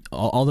though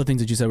all the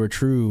things that you said were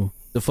true,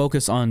 the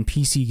focus on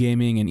PC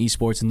gaming and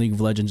esports and League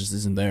of Legends just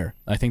isn't there.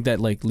 I think that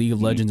like League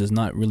of Legends is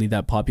not really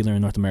that popular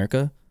in North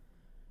America,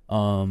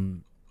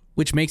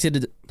 which makes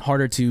it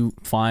harder to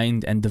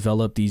find and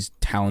develop these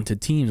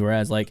talented teams.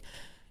 Whereas like,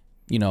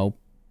 you know,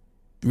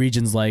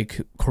 regions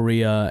like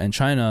Korea and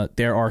China,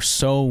 there are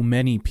so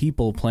many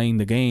people playing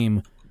the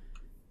game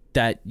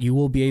that you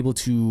will be able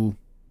to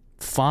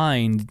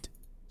find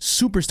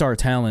superstar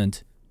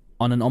talent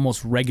on an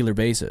almost regular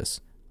basis.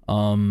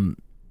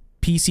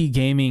 PC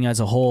gaming as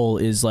a whole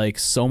is like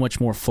so much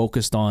more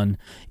focused on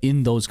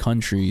in those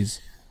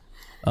countries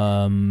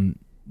than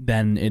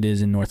it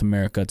is in North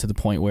America, to the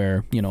point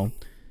where, you know,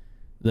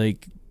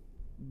 like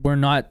we're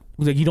not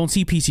like, you don't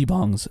see PC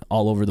bongs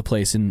all over the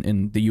place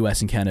in the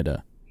US and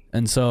Canada.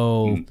 And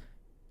so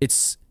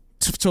it's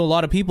to a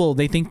lot of people,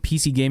 they think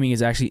PC gaming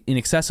is actually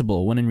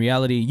inaccessible, when in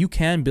reality you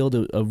can build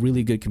a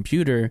really good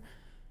computer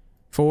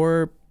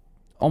for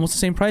almost the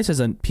same price as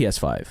a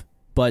PS5.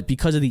 But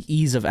because of the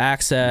ease of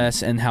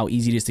access and how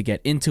easy it is to get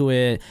into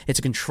it, it's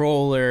a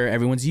controller,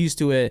 everyone's used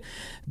to it.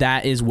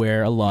 That is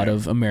where a lot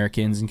of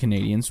Americans and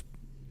Canadians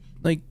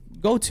like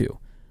go to.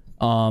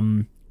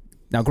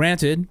 Now,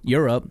 granted,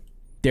 Europe,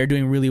 they're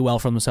doing really well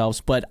for themselves,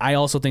 but I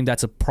also think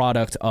that's a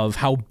product of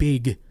how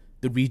big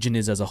the region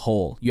is as a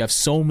whole. You have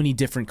so many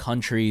different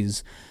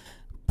countries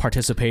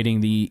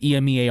participating. The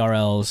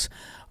EMEARLs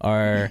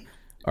are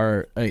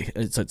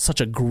it's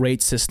such a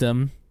great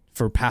system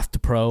for Path to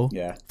Pro.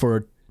 Yeah.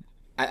 For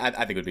I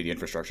think it would be the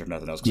infrastructure if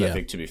nothing else, because I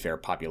think, to be fair,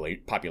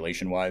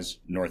 population-wise,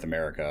 North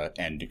America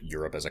and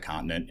Europe as a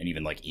continent, and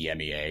even like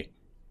EMEA,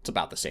 it's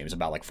about the same. It's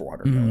about like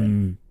 400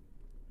 million.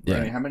 Yeah.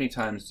 I mean, how many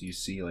times do you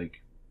see,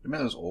 like,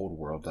 remember those old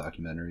World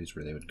documentaries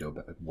where they would go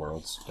back,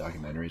 Worlds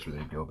documentaries where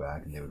they'd go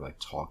back and they would like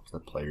talk to the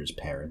players'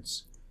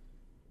 parents?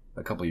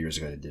 A couple of years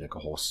ago, they did like a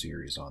whole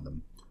series on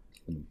them.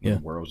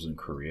 When Worlds was in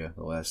Korea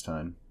the last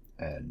time,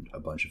 and a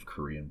bunch of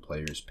Korean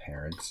players'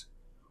 parents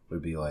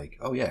would be like,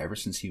 "Oh yeah, ever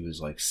since he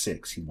was like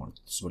 6,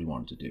 this is what he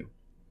wanted to do."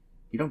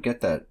 You don't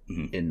get that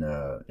in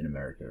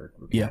America or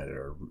Canada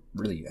or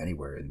really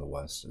anywhere in the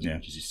West as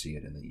much as you see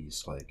it in the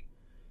East. Like,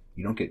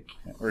 you don't get,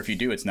 or if you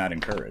do, it's not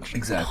encouraged.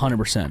 Exactly,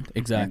 100%,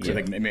 exactly. So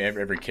like, maybe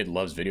every kid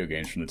loves video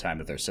games from the time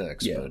that they're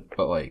 6. Yeah,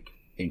 but like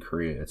in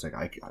Korea, it's like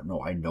I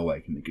know I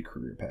can make a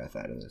career path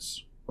out of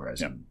this.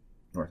 Whereas in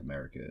North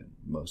America,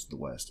 most of the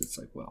West, it's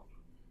like, well,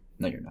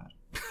 no, you're not.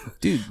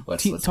 Dude,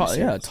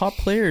 top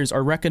players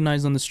are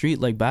recognized on the street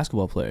like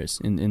basketball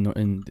players in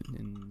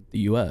the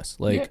US.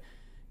 Like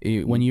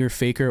when you're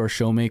Faker or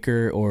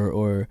Showmaker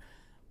or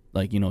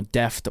like, you know,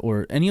 Deft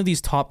or any of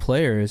these top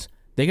players,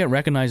 they get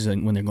recognized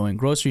when they're going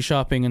grocery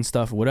shopping and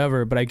stuff or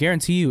whatever. But I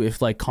guarantee you,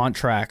 if like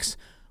contracts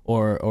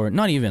or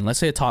not even, let's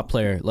say a top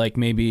player like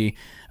maybe,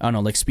 I don't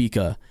know, like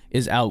Spica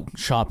is out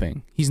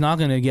shopping, he's not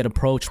gonna get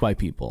approached by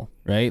people,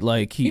 right?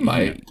 Like he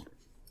might.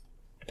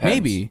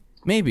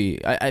 Maybe.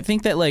 I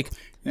think that like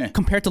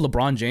compared to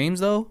LeBron James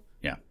though,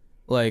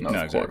 like, no,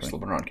 of course,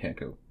 LeBron can't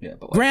go. Yeah,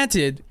 but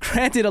like,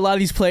 granted, a lot of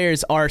these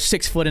players are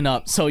 6 foot and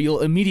up, so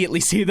you'll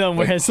immediately see them.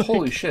 Whereas,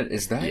 holy shit,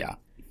 is that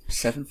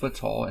 7 foot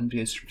tall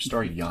NBA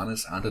superstar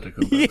Giannis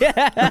Antetokounmpo?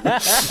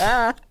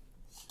 Yeah.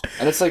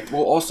 And it's like,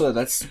 well, also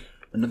that's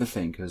another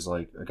thing, because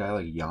like a guy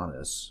like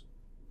Giannis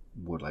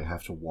would like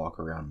have to walk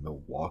around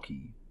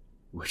Milwaukee,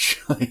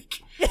 which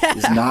like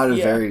is not a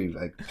very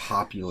like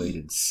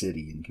populated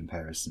city in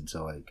comparison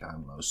to like, I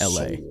don't know,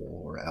 LA.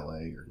 Seoul or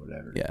LA or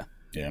whatever.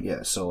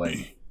 Yeah. So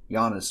like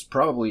Giannis,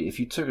 probably if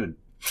you took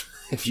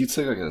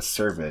like a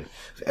survey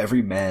of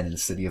every man in the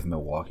city of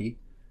Milwaukee,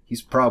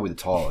 he's probably the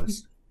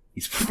tallest.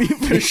 He's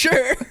for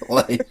sure.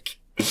 Like,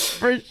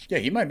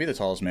 he might be the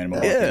tallest man in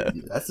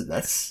Milwaukee. Yeah,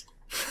 that's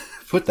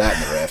put that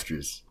in the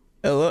rafters.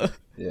 Hello.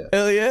 Yeah.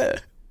 Hell yeah.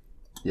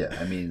 Yeah,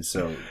 I mean,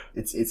 so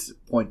it's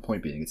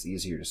point being, it's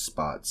easier to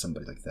spot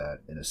somebody like that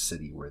in a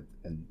city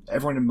and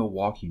everyone in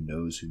Milwaukee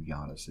knows who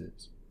Giannis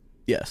is.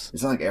 Yes.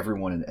 It's not like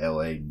everyone in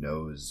LA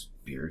knows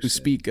Beerson. Who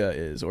Spica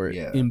is or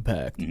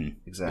Impact. Mm-hmm.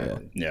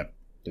 Exactly. Yeah.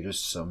 They're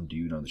just some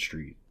dude on the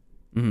street.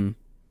 Mm-hmm.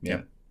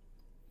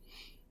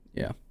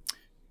 Yeah.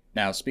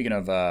 Now, speaking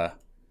of, not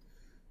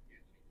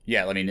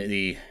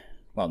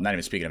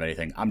even speaking of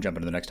anything, I'm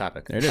jumping to the next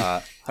topic. There it is.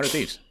 100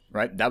 Thieves.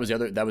 Right, that was the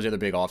other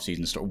big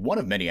off-season story. One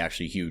of many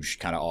actually huge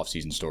kind of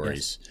off-season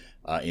stories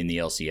in the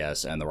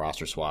LCS and the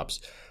roster swaps.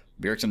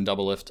 Bjergsen and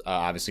Doublelift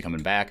obviously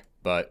coming back,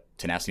 but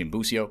Tenacity and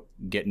Busio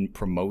getting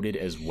promoted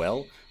as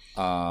well.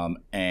 And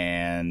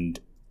in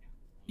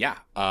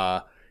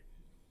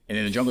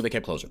the jungle they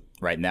kept closer,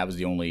 right, and that was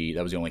the only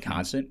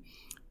constant.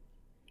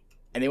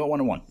 And they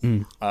went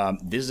 1-1.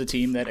 This is a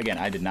team that, again,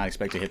 I did not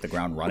expect to hit the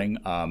ground running.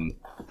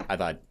 I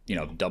thought,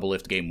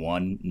 Doublelift game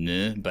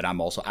 1, but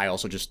I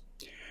also just.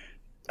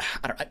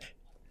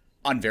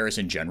 On Varus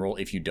in general,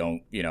 if you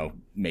don't,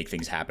 make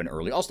things happen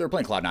early. Also, they were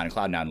playing Cloud9, and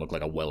Cloud9 looked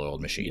like a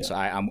well-oiled machine. Yeah. So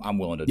I'm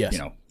willing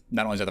to,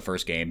 not only is that the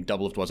first game,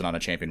 Doublelift wasn't on a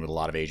champion with a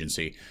lot of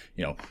agency,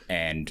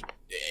 and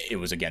it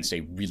was against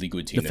a really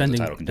good team that was a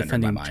title contender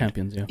in my mind.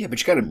 Champions. Yeah, but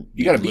you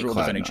gotta beat Cloud9.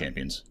 Defending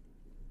champions.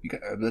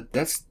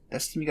 That's the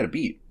team you gotta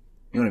beat.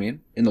 You know what I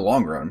mean? In the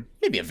long run,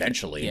 maybe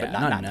eventually, but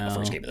not in the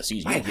first game of the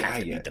season. You have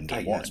to beat them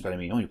game one. But I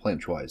mean, you only play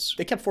them twice.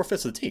 They kept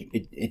 4/5 of the team.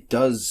 It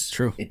does.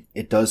 True.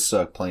 It does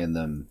suck playing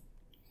them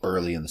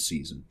early in the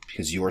season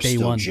because you're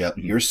still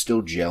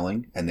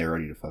gelling and they're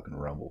ready to fucking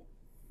rumble.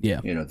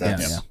 Yeah, you know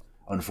that's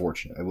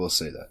unfortunate. I will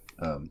say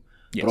that.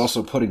 But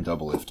also putting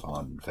double lift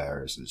on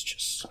Varus is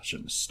just such a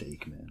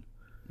mistake, man.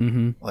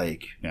 Mm-hmm.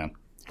 Like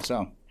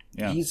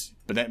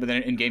but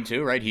then in game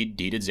 2, right? He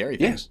did Zeri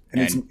things,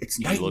 and it's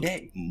night and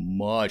day.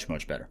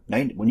 Much better.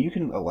 When you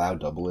can allow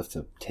double lift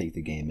to take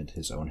the game into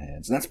his own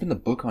hands, and that's been the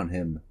book on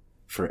him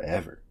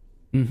forever.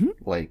 Mm-hmm.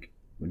 Like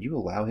when you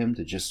allow him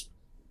to just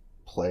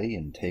play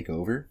and take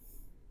over,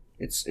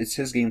 it's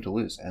his game to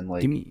lose. And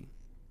like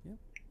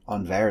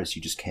on Varus,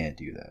 you just can't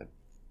do that.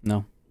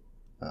 No.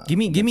 Give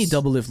me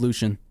double lift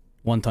Lucian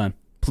one time,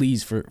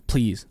 please.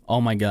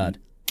 Oh my god,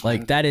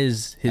 like that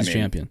is his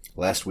champion.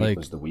 Last week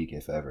was the week,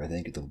 if ever. I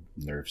think the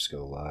nerfs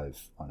go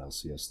live on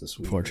LCS this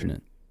week.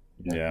 Unfortunate.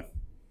 Yeah.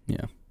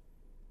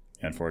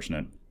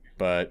 Unfortunate,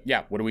 but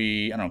yeah. What do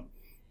we? I don't know.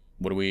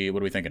 What are we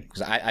thinking?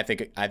 Because I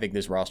think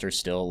this roster is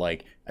still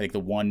like I think the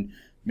one.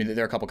 I mean,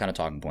 there are a couple kind of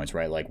talking points,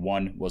 right? Like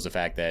one was the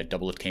fact that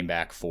Double Lift came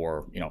back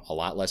for a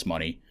lot less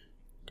money,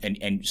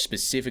 and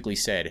specifically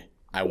said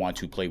I want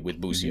to play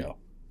with Busio,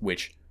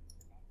 which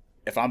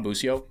if I'm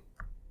Busio,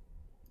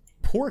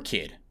 poor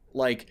kid,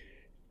 like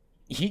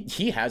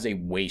he has a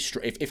way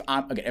if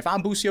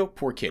I'm Busio,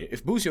 poor kid.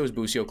 If Busio is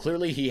Busio,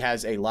 clearly he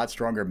has a lot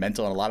stronger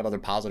mental and a lot of other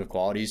positive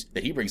qualities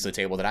that he brings to the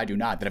table that I do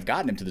not, that have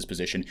gotten him to this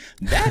position.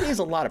 That is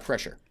a lot of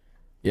pressure.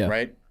 Yeah.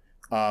 Right.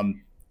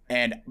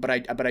 But I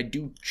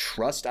do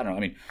trust. I don't know.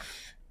 I mean,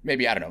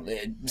 maybe I don't know.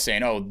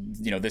 Saying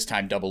this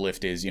time Double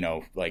Lift is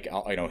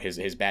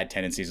his bad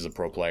tendencies as a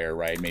pro player,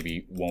 right?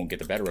 Maybe won't get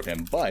the better of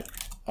him. But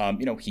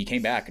he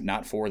came back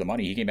not for the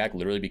money. He came back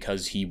literally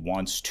because he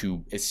wants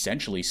to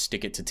essentially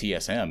stick it to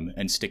TSM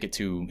and stick it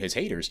to his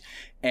haters.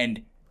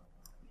 And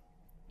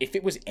if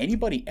it was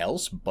anybody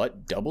else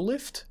but Double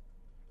Lift,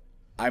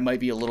 I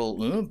might be a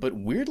little, but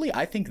weirdly,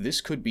 I think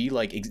this could be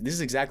this is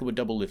exactly what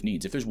Double Lift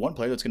needs. If there's one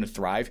player that's going to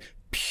thrive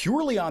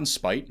purely on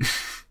spite,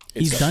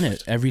 he's done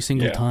it every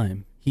single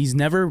time. He's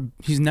never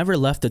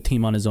left a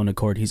team on his own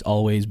accord. He's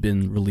always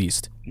been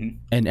released,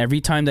 and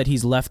every time that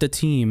he's left a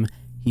team,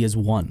 he has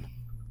won.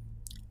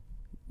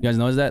 You guys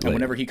know that? And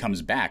whenever he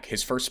comes back,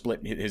 his first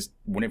split,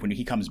 when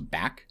he comes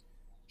back,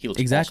 he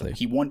looks exactly. Awesome.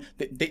 He won.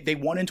 They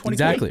won in 2020.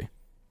 Exactly.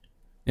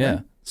 Yeah.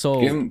 Right?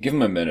 So give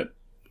him a minute.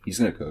 He's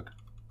gonna cook.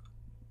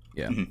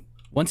 Yeah.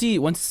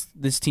 Once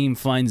this team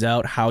finds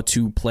out how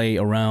to play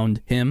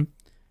around him,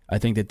 I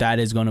think that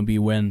is going to be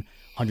when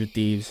 100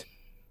 Thieves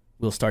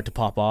will start to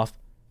pop off.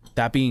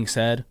 That being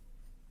said,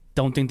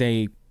 don't think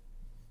they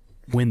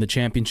win the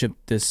championship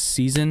this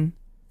season.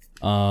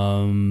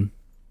 I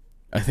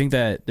think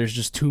that there's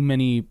just too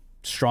many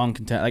strong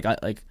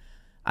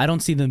I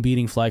don't see them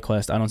beating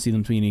FlyQuest. I don't see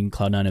them beating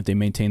Cloud9 if they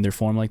maintain their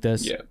form like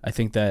this. Yeah. I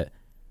think that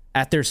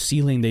at their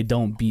ceiling they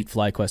don't beat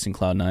FlyQuest and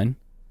Cloud9.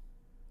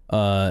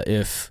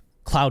 If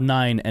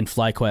Cloud9 and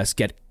FlyQuest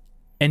get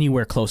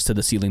anywhere close to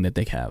the ceiling that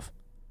they have.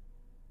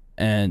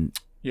 And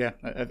yeah,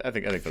 I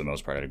think for the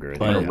most part I'd agree with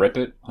you. I'm going to rip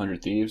it.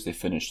 100 Thieves, they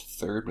finished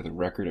third with a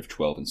record of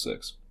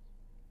 12-6.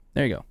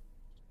 There you go.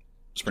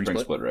 Spring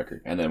split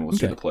record. And then we'll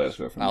see the playoffs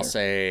go from there. I'll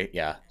say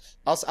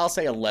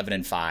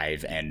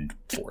 11-5 and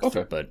fourth.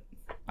 Okay. But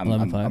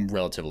I'm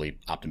relatively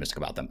optimistic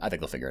about them. I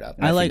think they'll figure it out.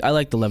 And I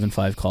like the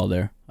 11-5 call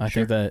there.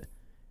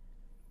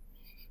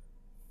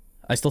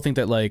 I still think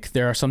that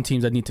there are some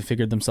teams that need to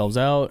figure themselves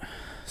out,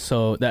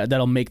 so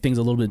that'll make things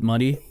a little bit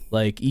muddy.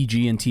 Like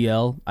EG and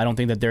TL, I don't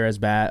think that they're as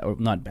bad, or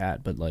not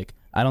bad, but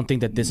I don't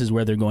think that this is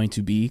where they're going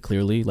to be.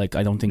 Clearly,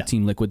 I don't think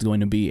Team Liquid's going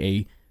to be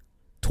a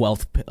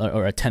 12th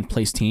or a 10th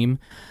place team.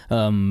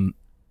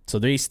 So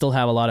they still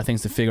have a lot of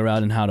things to figure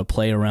out and how to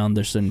play around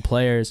their certain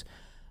players.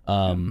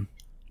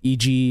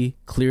 EG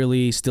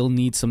clearly still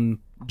needs some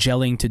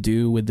gelling to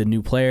do with the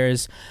new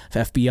players.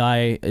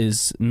 FBI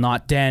is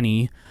not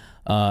Danny.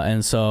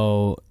 And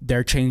so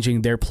they're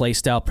changing their play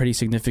style pretty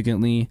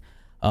significantly.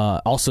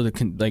 Also,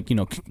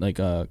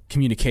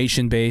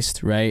 communication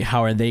based, right?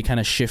 How are they kind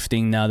of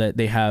shifting now that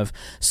they have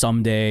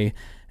Someday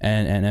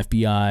and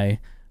FBI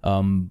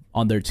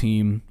on their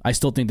team? I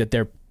still think that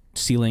their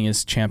ceiling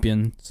is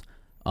champions.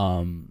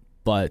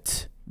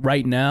 But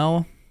right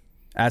now,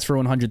 as for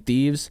 100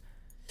 Thieves,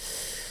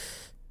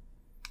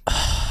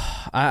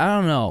 I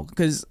don't know,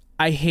 because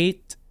I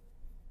hate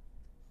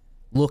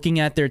looking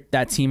at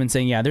that team and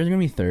saying, yeah, they're going to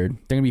be third,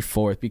 they're going to be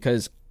fourth,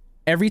 because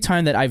every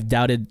time that I've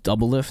doubted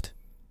Double Lift,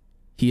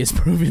 he has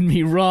proven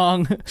me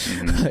wrong.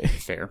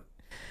 Fair.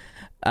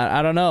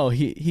 I don't know.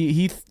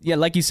 He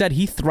like you said,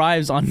 he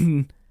thrives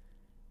on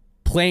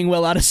playing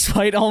well out of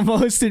spite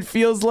almost, it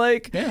feels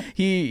like.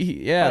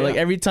 Yeah.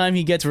 Every time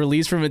he gets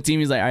released from a team,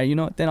 he's like, all right, you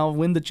know what, then I'll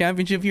win the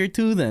championship here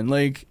too then.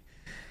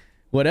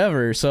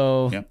 Whatever.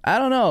 So, I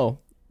don't know.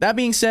 That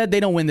being said, they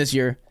don't win this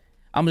year.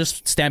 I'm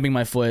just stamping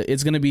my foot.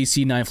 It's gonna be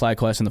C9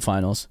 FlyQuest in the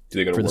finals. Do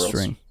they go to for the Worlds?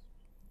 string?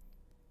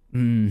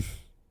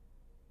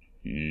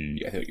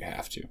 Yeah, I think you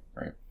have to,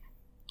 right?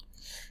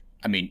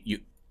 I mean,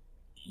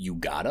 you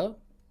gotta.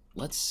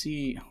 Let's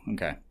see.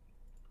 Okay.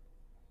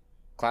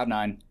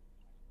 Cloud9,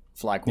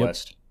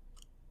 FlyQuest,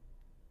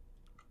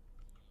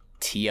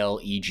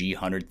 TLEG,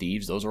 100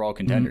 Thieves. Those are all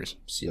contenders.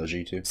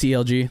 CLG too.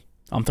 CLG.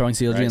 I'm throwing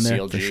CLG Right, in there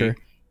CLG, for sure.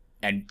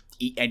 and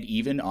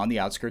even on the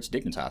outskirts,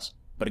 Dignitas.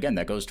 But again,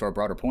 that goes to our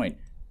broader point.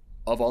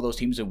 Of all those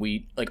teams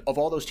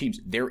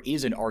there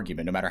is an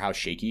argument, no matter how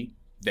shaky,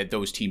 that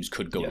those teams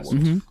could go to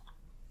Worlds.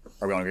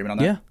 Are we all in agreement on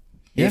that?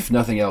 Yeah. If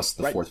nothing else,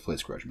 the fourth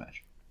place grudge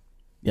match.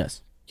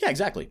 Yes. Yeah,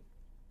 exactly.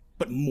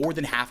 But more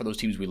than half of those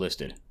teams we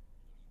listed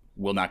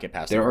will not get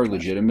past. There are grudge match.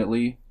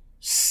 legitimately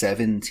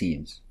 7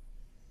 teams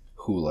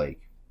who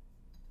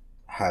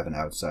have an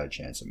outside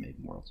chance of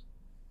making Worlds.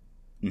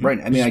 Mm-hmm. Right.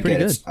 I mean,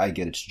 Which I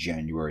get it's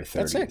January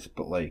That's 30th, it.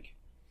 but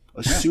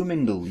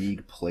assuming the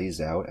league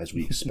plays out as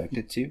we expect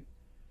it to,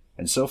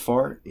 and so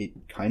far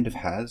it kind of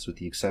has, with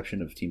the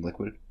exception of Team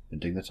Liquid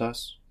and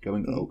Dignitas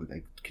going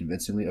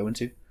convincingly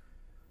 0-2.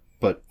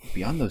 But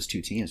beyond those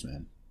 2 teams,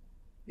 man,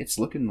 it's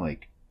looking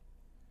like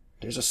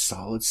there's a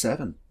solid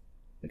 7.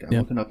 I'm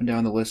looking up and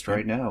down the list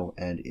right now,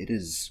 and it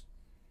is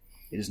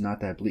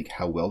not that bleak.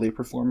 How well they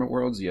perform at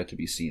Worlds yet to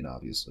be seen,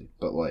 obviously.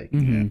 But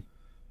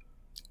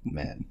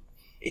man,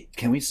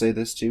 can we say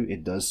this too?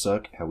 It does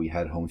suck how we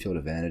had home field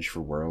advantage for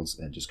Worlds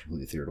and just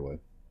completely threw it away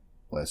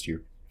last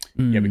year.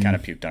 Yeah, we kind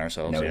of puked on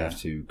ourselves. Now we have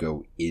to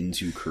go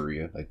into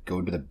Korea,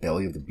 go to the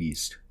belly of the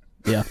beast.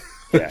 Yeah.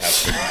 Yeah,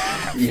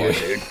 have fun,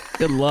 dude.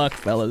 Good luck,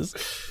 fellas.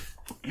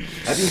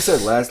 That being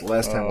said, last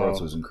time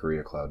Worlds was in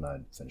Korea,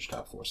 Cloud9 finished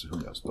top 4, so who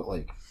knows? But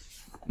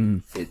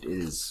it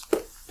is.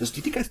 Do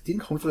you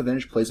think home field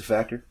advantage plays a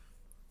factor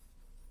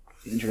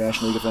in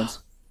international league events?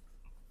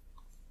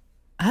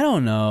 I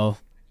don't know.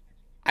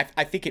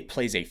 I think it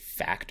plays a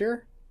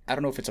factor. I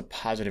don't know if it's a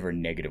positive or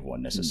negative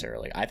one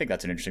necessarily. I think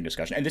that's an interesting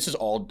discussion. And this is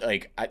all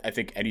I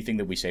think anything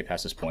that we say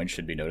past this point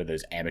should be noted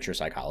as amateur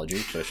psychology.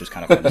 So it's just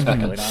kind of fun to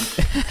speculate on.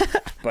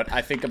 But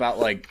I think about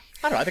look,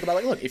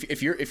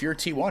 if you're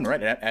T1,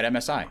 right, at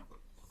MSI,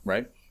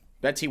 right?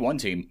 That T1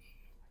 team,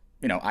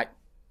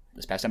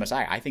 this past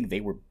MSI, I think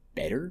they were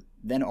better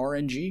than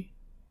RNG,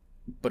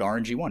 but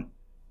RNG won.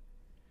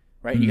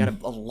 Right? You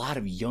got a lot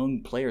of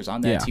young players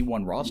on that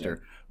T1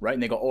 roster, right?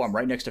 And they go, oh, I'm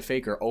right next to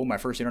Faker. Oh, my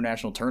first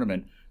international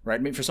tournament,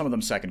 right? Maybe for some of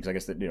them second, because I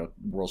guess that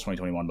World's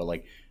 2021,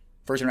 but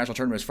first international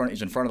tournament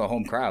is in front of the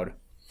home crowd,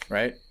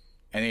 right?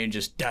 And then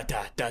just da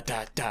da da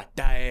da da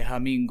da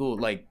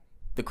hamingu,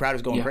 the crowd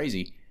is going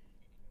crazy,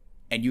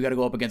 and you got to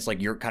go up against one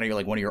of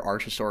your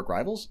arch historic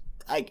rivals.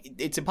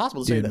 It's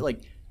impossible to say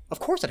that. Of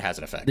course, it has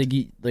an effect.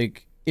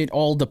 It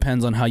all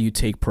depends on how you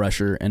take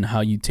pressure and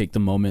how you take the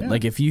moment.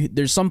 Yeah.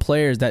 There's some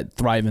players that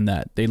thrive in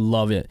that. They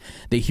love it.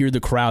 They hear the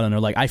crowd and they're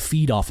like, I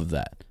feed off of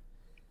that.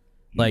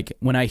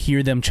 When I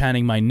hear them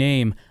chanting my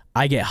name,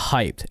 I get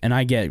hyped and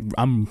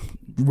I'm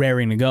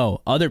raring to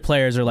go. Other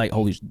players are like,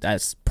 holy,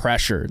 that's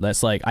pressure.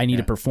 That's I need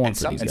to perform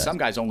for these guys. And some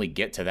guys only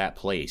get to that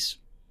place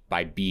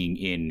by being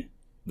in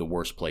the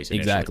worst place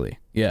initially. Exactly.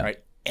 Yeah. Right?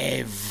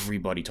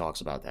 Everybody talks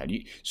about that.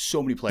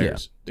 So many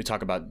players they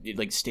talk about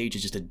stage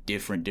is just a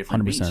different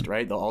 100%. beast,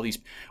 right? All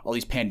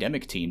these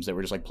pandemic teams that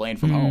were just playing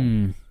from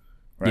home,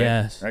 right?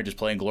 Yes, right, just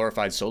playing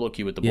glorified solo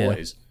queue with the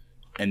boys,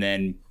 and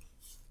then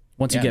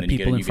once you get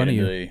people in front of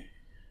you,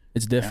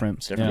 it's different.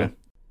 It's different.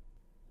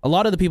 A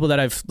lot of the people that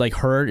I've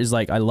heard is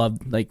I love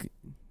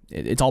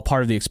it's all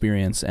part of the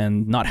experience,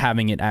 and not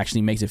having it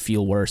actually makes it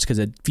feel worse because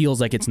it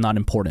feels like it's not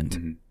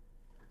important.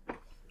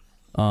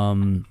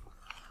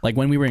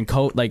 When we were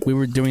we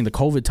were doing the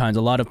COVID times,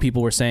 a lot of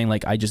people were saying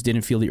I just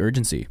didn't feel the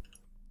urgency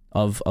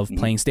of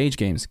playing stage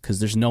games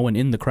because there's no one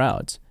in the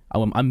crowds.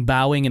 I'm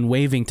bowing and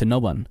waving to no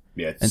one.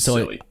 Yeah, it's and so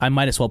silly. I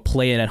might as well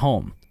play it at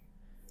home.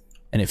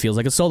 And it feels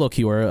like a solo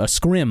queue or a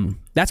scrim.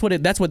 That's what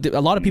a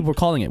lot of people were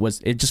calling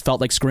it. It just felt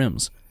like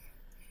scrims.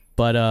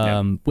 But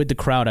with the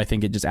crowd, I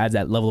think it just adds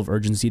that level of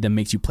urgency that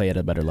makes you play at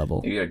a better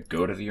level. You gotta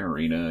go to the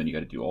arena and you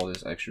gotta do all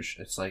this extra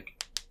shit. It's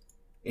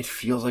it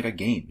feels like a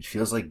game. It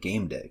feels like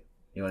game day.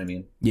 You know what I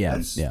mean? Yeah,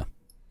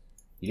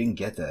 You didn't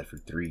get that for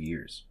 3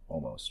 years,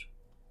 almost.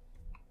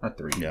 Not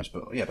 3 years,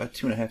 but about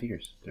 2.5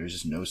 years. There's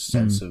just no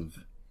sense of...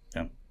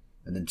 Yeah.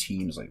 And then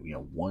teams,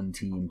 one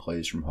team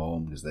plays from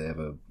home because they have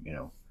a,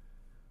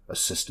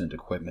 assistant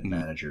equipment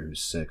manager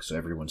who's sick, so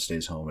everyone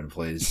stays home and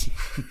plays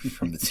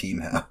from the team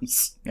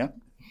house. Yeah.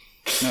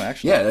 No,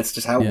 actually. Yeah, that's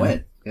just how it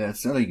went. Yeah,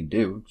 it's nothing you can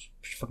do. It's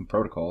just fucking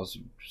protocols.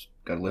 You just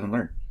gotta live and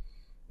learn.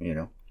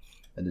 And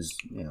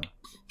just,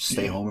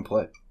 stay home and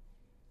play.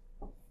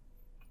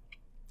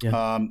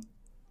 Yeah.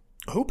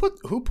 Who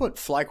put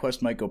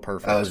FlyQuest might go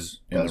perfect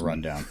in the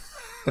rundown?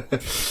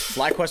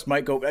 FlyQuest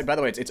might go. By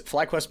the way, it's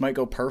FlyQuest might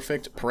go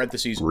perfect.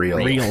 Parentheses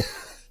Real.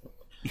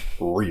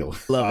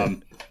 Love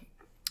it.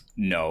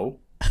 No,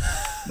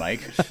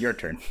 Mike, your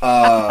turn.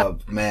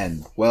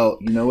 Man. Well,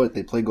 you know what?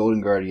 They play Golden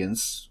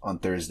Guardians on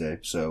Thursday,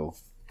 so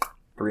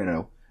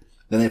 3-0.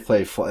 Then they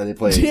play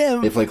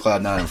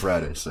Cloud9 on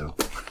Friday. So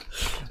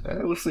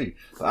We'll see.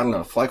 I don't know.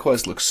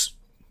 FlyQuest looks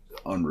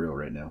unreal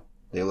right now.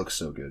 They look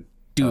so good,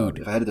 Dude.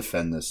 If I had to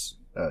defend this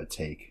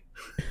take,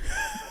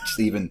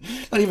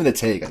 not even the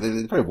take,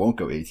 they probably won't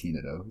go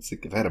 18-0. It's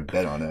like if I had a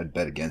bet on it, I'd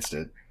bet against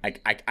it.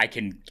 I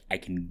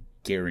can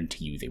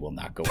guarantee you they will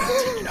not go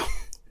 18-0.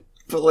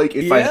 But like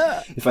if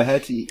I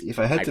had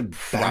to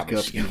back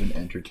up you. even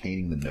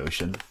entertaining the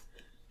notion,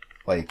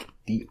 like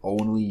the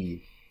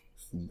only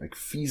like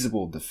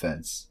feasible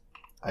defense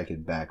I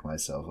could back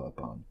myself up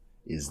on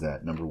is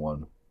that number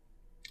one,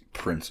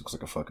 Prince looks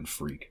like a fucking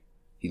freak.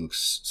 He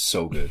looks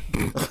so good.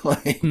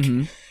 Like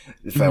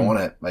if I want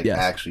to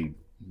actually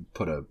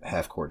put a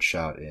half court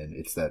shot in,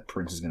 it's that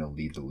Prince is going to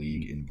lead the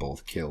league in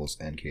both kills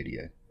and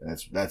KDA.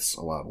 That's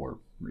a lot more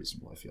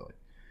reasonable, I feel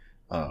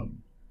like.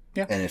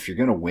 Yeah. And if you're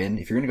going to win,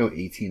 if you're going to go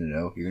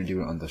 18-0, you're going to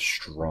do it on the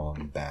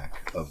strong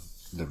back of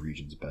the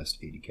region's best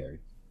AD carry.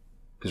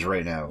 Because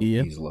right now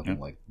he's looking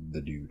like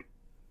the dude.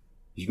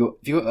 If you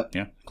go,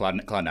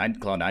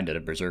 Cloud9 did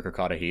it. Berserker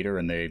caught a heater,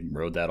 and they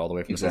rode that all the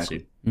way from the fifth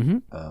seed.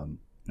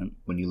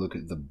 When you look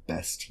at the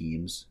best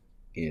teams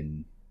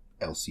in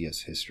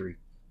LCS history,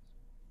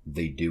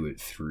 they do it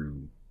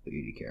through the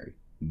AD carry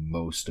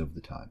most of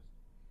the time.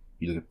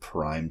 You look at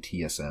prime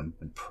TSM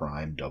and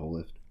prime double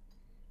lift.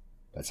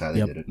 That's how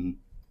they did it.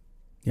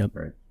 Yep.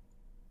 Right.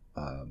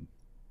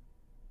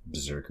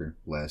 Berserker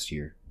last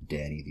year,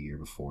 Danny the year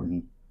before.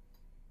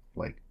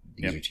 Like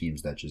these are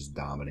teams that just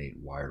dominate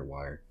wire to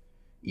wire.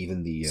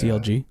 Even the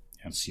CLG,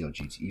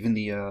 even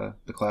the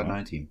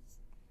Cloud9 team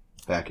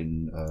back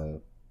in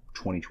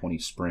 2020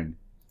 spring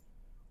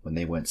when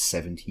they went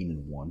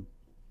 17-1.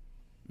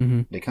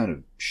 They kind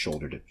of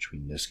shouldered it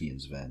between Niski and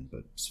Sven,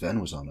 but Sven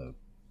was on a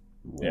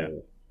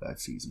roll that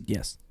season.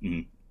 Yes.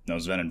 No,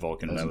 Sven and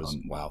Vulcan.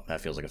 Wow.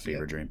 That feels like a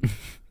fever dream.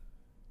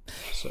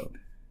 So,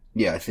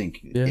 yeah, I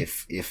think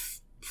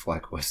if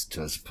FlyQuest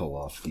does pull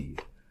off the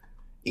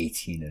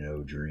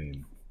 18-0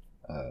 dream,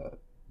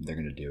 they're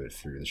going to do it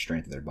through the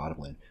strength of their bottom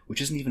lane,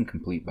 which isn't even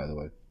complete, by the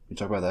way. You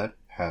talk about that?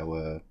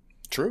 How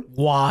True.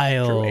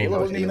 Wild. True. Ayla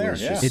wasn't even there.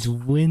 Yeah. It's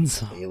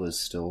Winsome. Ayla's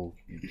still.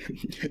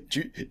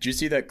 Did you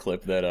see that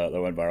clip that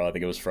went viral? I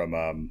think it was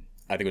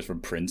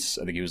from Prince.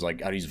 I think he was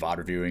like, he's VOD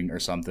reviewing or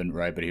something,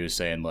 right? But he was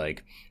saying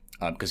like,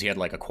 because he had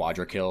like a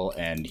quadra kill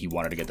and he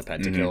wanted to get the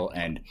pentakill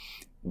and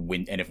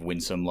if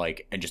Winsome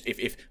like and just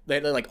if they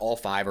had like all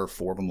 5 or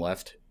 4 of them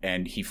left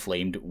and he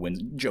flamed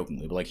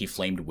jokingly, but like he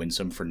flamed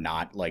Winsome for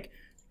not like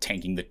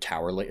tanking the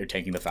tower or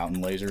tanking the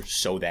fountain laser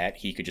so that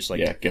he could just like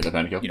get the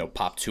pentakill,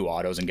 pop 2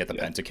 autos and get the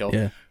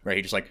pentakill. Right?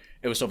 He just like,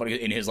 it was so funny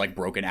in his like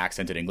broken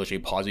accented English. He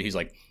paused it. He's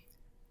like,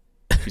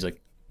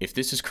 if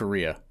this is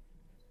Korea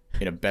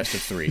in a best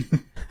of 3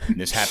 and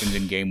this happens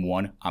in game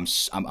 1, I'm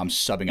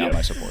subbing out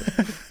my support.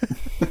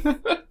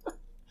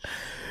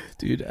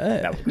 Dude,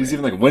 he's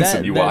even like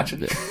Winston. You watch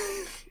it?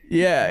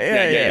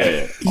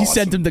 Yeah. He Awesome.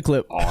 sent him the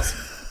clip. Awesome.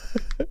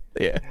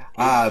 Yeah.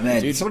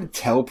 Man, did somebody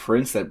tell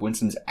Prince that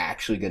Winston's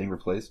actually getting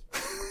replaced?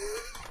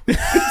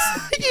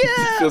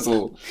 Yeah. Feels a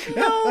little.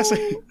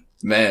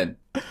 Man,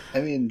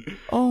 I mean,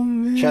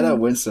 shout out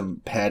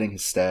Winston padding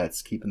his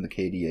stats, keeping the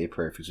KDA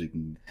perfect so he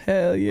can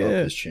up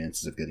his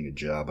chances of getting a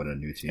job on a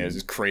new team. Yeah, this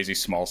is crazy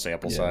small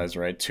sample size,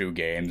 right? 2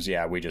 games.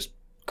 Yeah, we just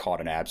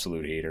caught an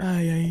absolute heater.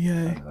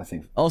 I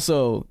think.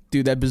 Also,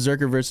 dude, that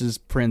Berserker versus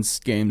Prince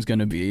game's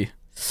gonna be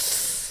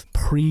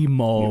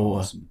primo.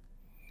 Awesome.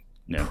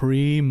 Yeah.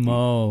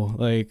 Primo,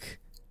 like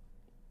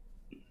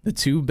the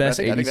 2 best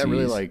ADCs. I think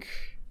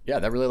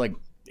that really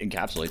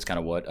encapsulates kind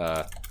of what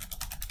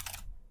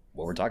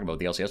we're talking about with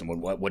the LCS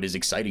and what is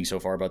exciting so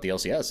far about the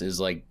LCS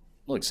is like,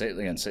 look, say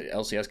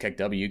LCS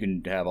KEKW, you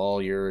can have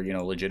all your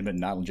legitimate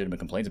and not legitimate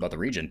complaints about the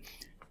region.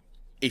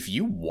 If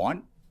you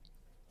want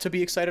to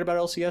be excited about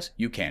LCS,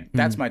 you can.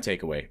 That's my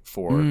takeaway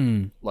for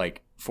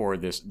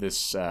the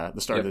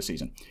start of this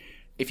season.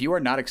 If you are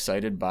not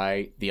excited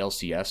by the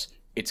LCS,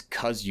 it's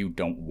because you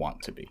don't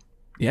want to be.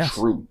 Yeah.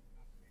 True.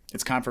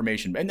 It's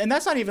confirmation. And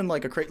that's not even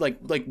like a crazy,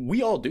 like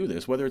we all do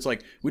this, whether it's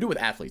like, we do it with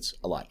athletes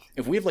a lot.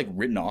 If we have like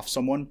written off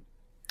someone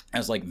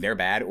as like they're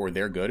bad or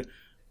they're good,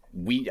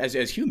 we as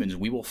humans,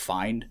 we will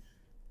find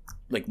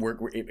like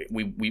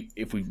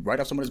if we write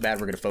off someone as bad,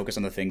 we're going to focus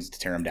on the things to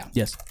tear them down.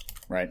 Yes.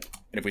 Right.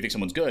 And if we think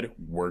someone's good,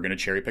 we're going to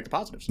cherry pick the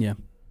positives. Yeah.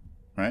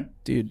 Right.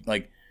 Dude.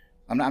 Like,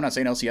 I'm not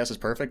saying LCS is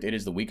perfect. It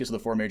is the weakest of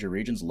the 4 major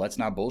regions. Let's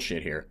not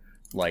bullshit here.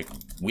 Like,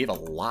 we have a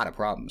lot of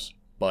problems,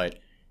 but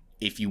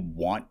if you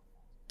want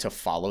to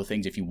follow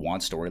things, if you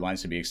want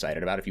storylines to be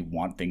excited about, if you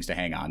want things to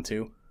hang on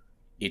to,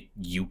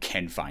 you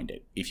can find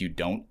it. If you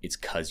don't, it's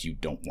because you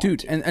don't want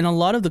to. And a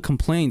lot of the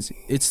complaints,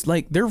 it's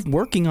like they're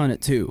working on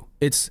it too.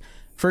 It's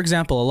for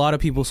example, a lot of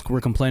people were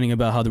complaining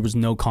about how there was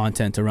no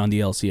content around the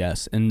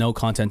LCS and no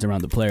content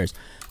around the players.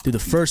 Dude, the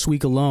first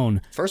week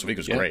alone. First week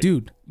was great.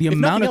 Dude, the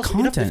amount of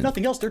content. If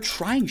nothing else, they're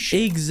trying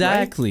shit.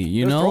 Exactly. Right?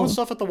 You they're know, throwing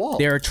stuff at the wall.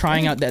 They're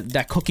trying out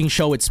that cooking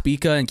show with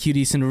Spica and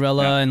Cutie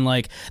Cinderella, and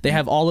like they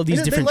have all of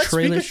these different they let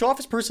trailers. Spica show off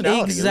his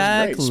personality.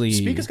 Exactly.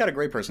 Spica's got a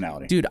great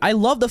personality. Dude, I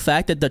love the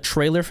fact that the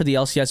trailer for the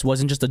LCS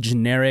wasn't just a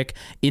generic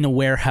in a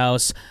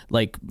warehouse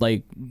like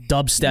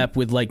dubstep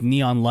with like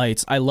neon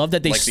lights. I love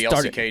that they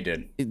started. The LCK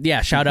did.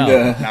 Yeah, shout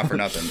out. Not for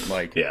nothing.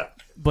 Like, yeah.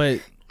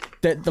 But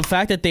the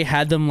fact that they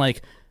had them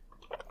like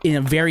in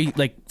a very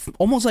like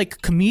almost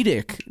like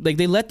comedic, like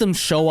they let them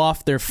show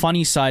off their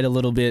funny side a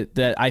little bit,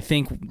 that I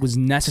think was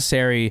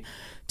necessary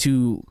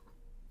to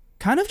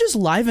kind of just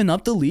liven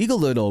up the league a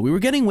little. We were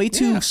getting way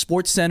too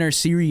Sports Center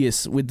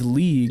serious with the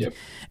league,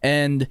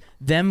 and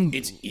them.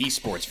 It's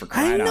esports for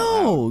crying I out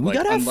know. loud. We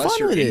gotta have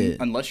fun with it.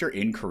 Unless you're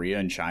in Korea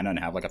and China and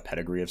have like a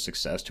pedigree of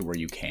success to where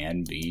you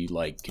can be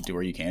like to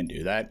where you can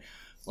do that,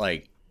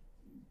 like.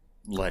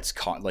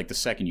 Like the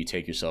second you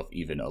take yourself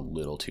even a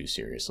little too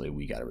seriously,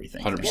 we got to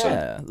rethink.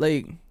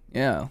 100%.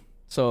 Yeah.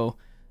 So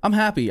I'm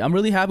happy. I'm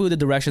really happy with the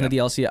direction that the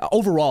LCS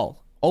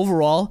overall.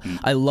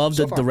 I love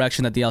the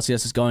direction that the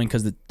LCS is going,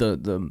 because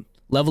the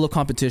level of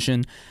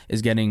competition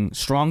is getting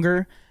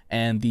stronger,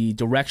 and the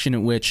direction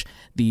in which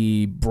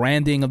the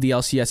branding of the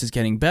LCS is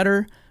getting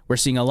better. We're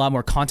seeing a lot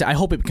more content. I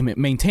hope it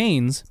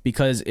maintains,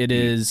 because it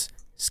is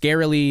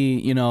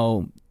scarily,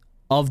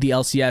 of the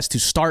LCS to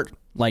start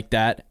like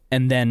that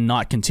and then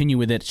not continue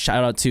with it.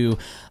 Shout out to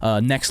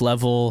Next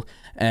Level,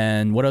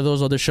 and what are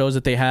those other shows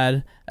that they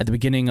had at the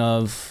beginning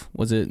of,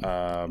 was it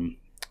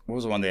what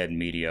was the one they had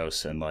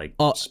Meteos and like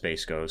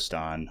Space Ghost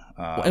on?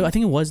 I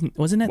think it wasn't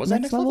it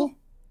Next Level?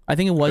 I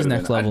think it was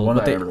Next Level. One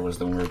I remember was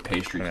the one where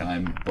Pastry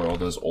Time brought all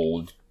those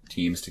old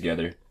teams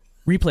together.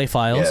 Replay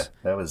Files. Yeah,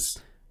 that was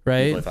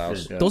right.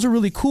 Those are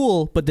really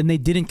cool, but then they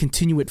didn't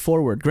continue it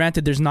forward.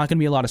 Granted, there's not going to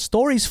be a lot of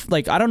stories.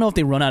 Like, I don't know if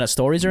they run out of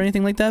stories or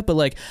anything like that, but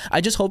like, I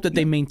just hope that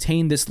they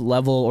maintain this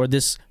level or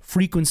this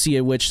frequency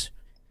at which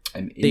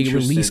they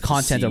release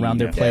content around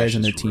their players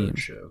and their team.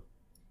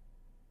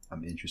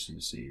 I'm interested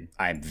to see.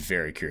 I'm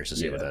very curious to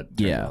see what that.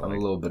 Yeah, I'm a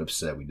little bit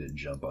upset we didn't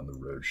jump on the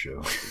road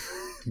show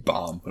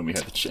bomb when we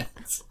had the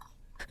chance.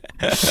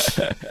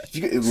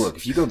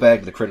 If you go back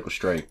to the Critical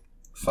Strike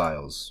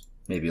files,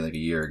 maybe like a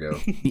year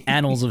ago, the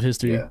annals of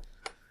history. Yeah,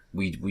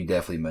 we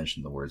definitely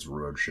mentioned the words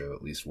road show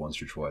at least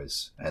once or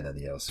twice, and then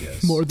the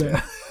LCS. More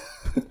than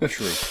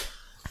true,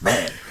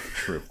 man.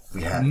 True.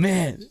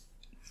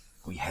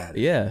 We had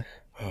it. Yeah.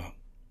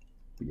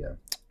 Yeah.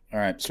 All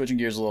right, switching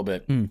gears a little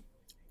bit.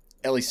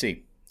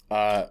 LEC,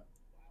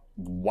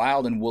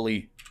 wild and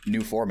woolly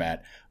new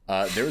format.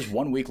 There's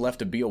 1 week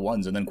left of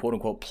BO1s, and then quote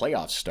unquote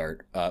playoffs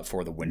start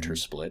for the winter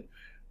split,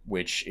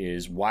 which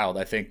is wild.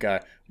 I think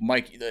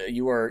Mike,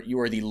 you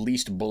are the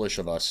least bullish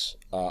of us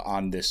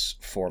on this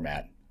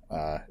format.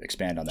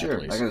 Expand on that, sure.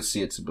 please. I gotta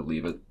see it to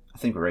believe it. I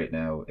think right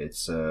now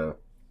it's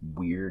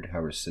weird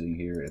how we're sitting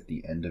here at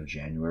the end of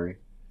January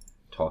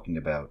talking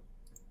about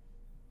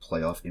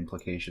playoff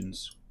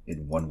implications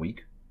in 1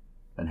 week,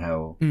 and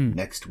how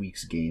next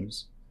week's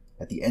games,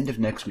 at the end of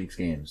next week's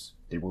games,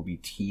 there will be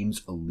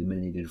teams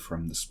eliminated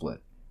from the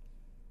split.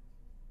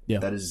 Yeah.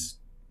 That is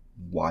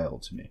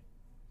wild to me.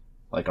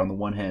 Like, on the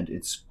one hand,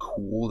 it's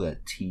cool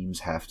that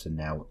teams have to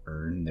now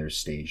earn their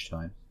stage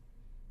time,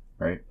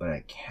 right? But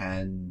I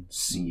can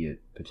see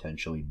it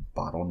potentially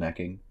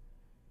bottlenecking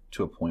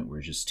to a point where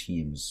just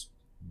teams,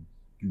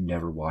 you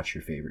never watch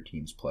your favorite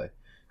teams play.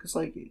 Because,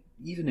 like,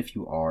 even if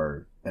you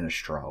are an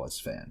Astralis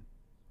fan,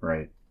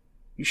 right?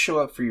 You show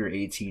up for your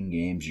 18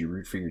 games, you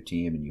root for your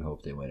team, and you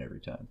hope they win every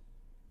time.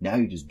 Now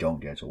you just don't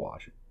get to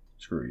watch it.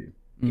 Screw you.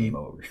 Game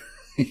over.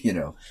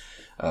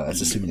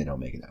 That's assuming they don't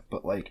make it out.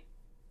 But, like,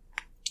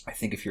 I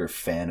think if you're a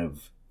fan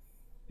of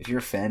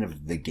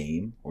the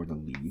game or the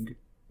league,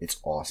 it's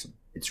awesome.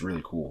 It's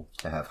really cool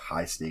to have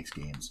high stakes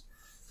games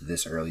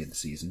this early in the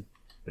season.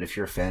 But if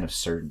you're a fan of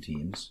certain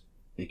teams,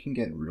 it can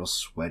get real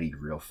sweaty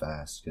real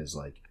fast, because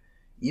like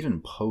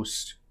even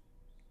post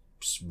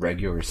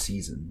regular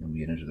season, when we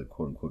get into the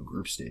quote unquote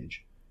group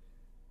stage,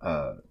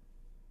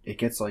 it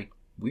gets like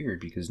weird,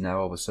 because now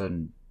all of a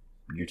sudden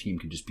your team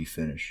can just be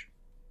finished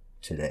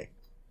today.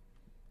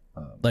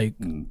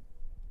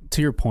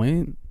 To your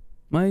point,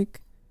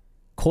 Mike,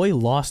 Koi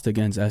lost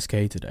against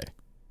SK today.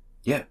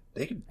 Yeah,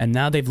 they could. And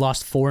now they've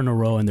lost 4 in a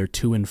row, and they're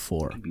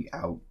 2-4. Be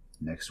out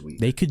next week.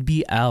 They could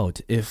be out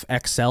if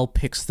XL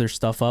picks their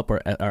stuff up, or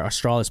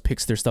Astralis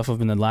picks their stuff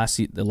up in the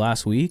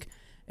last week,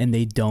 and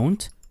they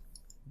don't.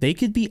 They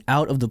could be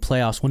out of the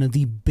playoffs. One of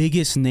the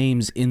biggest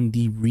names in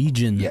the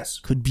region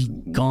could be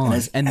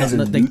gone. And as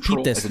a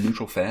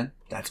neutral fan,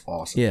 that's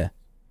awesome.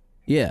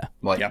 Yeah.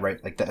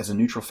 Right. Like that, as a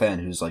neutral fan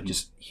who's like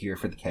just here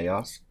for the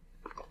chaos,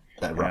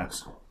 that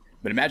rocks.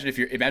 But imagine if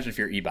you're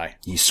Ibai.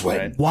 He's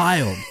sweating. Right?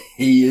 Wild.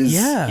 He is.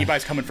 Yeah.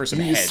 Ibai's coming for some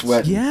He's heads.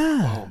 sweating.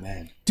 Yeah. Oh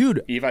man.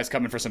 Dude. Ibai's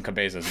coming for some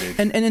cabezas, dude.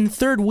 And in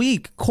third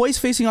week, Koi's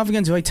facing off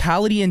against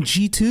Vitality and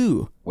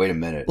G2. Wait a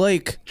minute.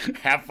 Like,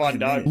 Have fun,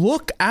 dog.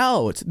 look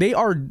out. They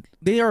are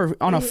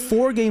on a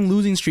 4-game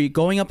losing streak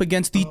going up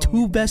against the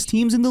 2 best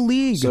teams in the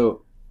league.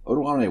 So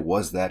Odoamne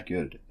was that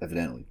good,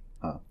 evidently,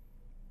 huh?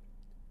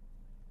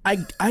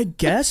 I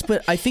guess,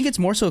 but I think it's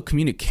more so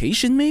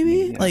communication,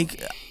 maybe? Yeah.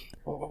 Like,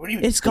 What do you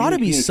it's got to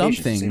be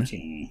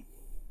something.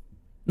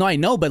 No, I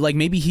know, but like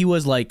maybe he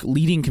was like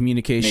leading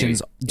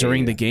communications Maybe.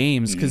 during Yeah. the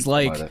games because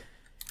like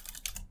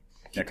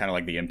Yeah, kind of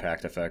like the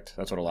impact effect.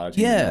 That's what a lot of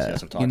teams Yeah, have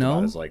talked you know?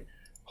 about. Is like,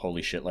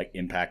 holy shit! Like,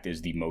 Impact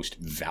is the most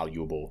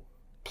valuable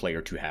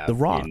player to have The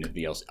Rock. in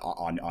the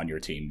on your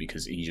team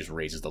because he just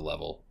raises the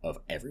level of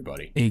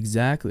everybody.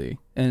 exactly.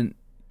 And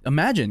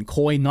imagine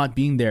Koi not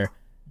being there.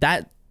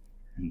 That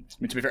I mean,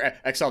 to be fair,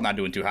 XL not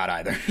doing too hot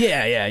either.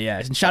 yeah.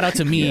 And shout out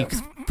to me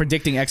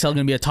predicting XL going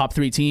to be a top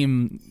 3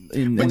 team.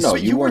 But no,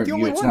 you weren't weren't. the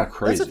only It's one. not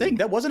crazy. That's the thing.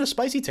 That wasn't a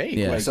spicy take.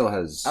 Yeah. Like, XL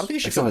has. I don't think you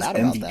should XL feel has bad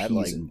about MVPs that,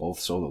 like- in both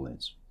solo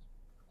lanes.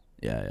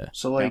 Yeah.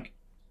 So like,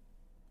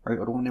 right?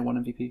 Odoamne won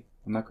MVP.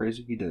 I'm not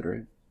crazy. He did,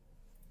 right?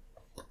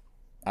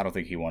 I don't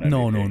think he won MVP.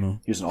 No.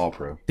 He was an All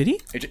Pro. Did he?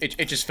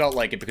 It just felt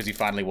like it because he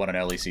finally won an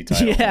LEC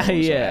title. Yeah, Everyone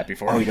was so yeah. happy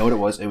for Oh, him. you know what it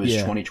was? It was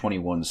Yeah.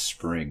 2021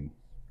 spring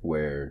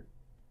where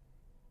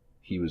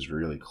he was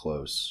really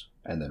close,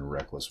 and then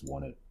Reckless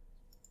won it.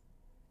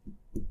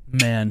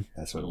 Man.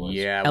 That's what it was.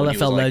 Yeah, when LFL he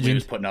was, like, when he legend.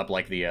 was putting up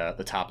like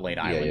the top lane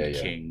island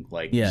yeah. king,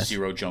 like Yes.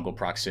 0 jungle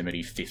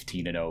proximity,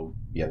 15-0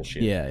 Yep.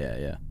 bullshit.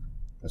 Yeah.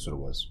 That's what it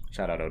was.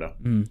 Shout out Odo.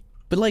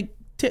 But like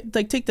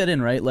take that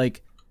in, right?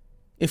 Like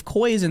if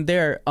Koi isn't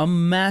there, a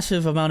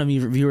massive amount of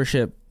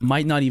viewership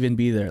might not even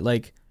be there.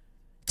 Like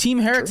Team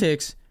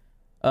Heretics,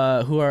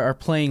 who are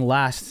playing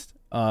last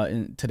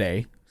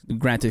today.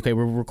 Granted, okay,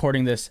 we're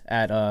recording this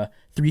at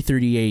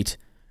 3:38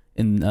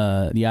 in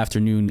the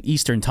afternoon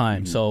Eastern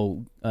time,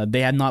 so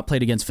they have not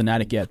played against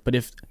Fnatic yet. But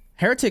if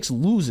Heretics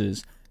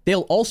loses,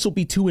 they'll also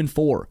be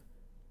 2-4.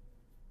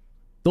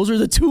 Those are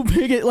the 2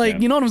 big, like,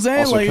 you know what I'm saying?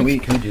 Also, like, can we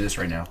do this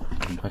right now?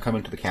 Can I come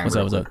into the camera? What's up,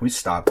 real what's quick? up? Can we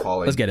stop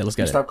calling? Let's get it, let's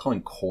Can get we it. stop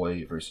calling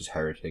Koi versus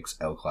Heretics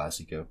El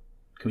Clasico?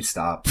 Can we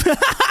stop?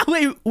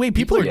 wait,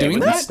 people are doing can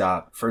we that?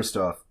 stop? First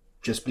off,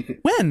 just because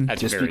When? That's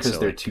just very because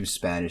silly. they're 2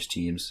 Spanish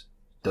teams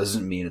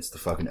doesn't mean it's the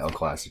fucking El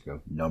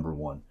Clasico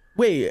 #1.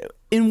 Wait,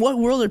 in what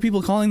world are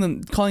people calling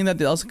that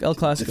the El The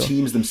Clasico?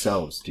 teams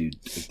themselves, dude.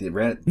 Like, they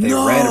ran a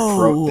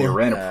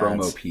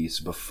promo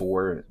piece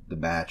before the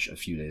match a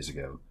few days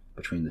ago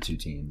between the 2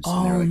 teams,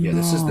 and they were like, "Yeah,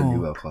 this is the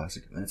new El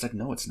Clasico," and it's like,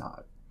 no, it's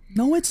not.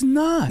 No, it's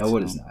not. No,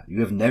 it is not.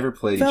 You have never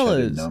played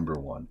Fellas. each other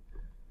 #1.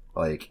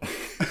 Like,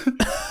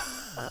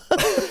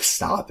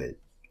 stop it.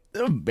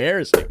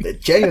 Embarrassing.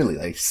 Genuinely,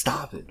 like,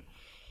 stop it.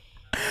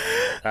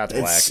 That's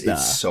It's whack.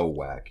 so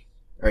whack.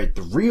 All right,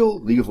 the real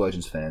League of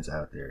Legends fans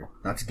out there,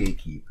 not to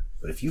gatekeep,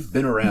 but if you've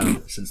been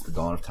around since the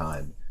dawn of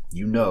time,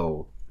 you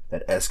know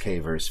that SK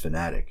versus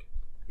Fnatic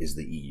is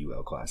the EU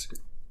El Clasico.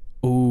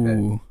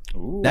 Ooh,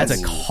 Ooh. that's a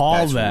That's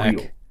callback.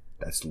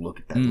 real. Look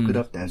it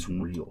up. That's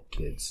real,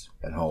 kids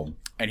at home.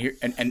 And here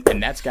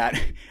and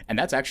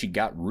that's actually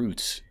got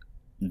roots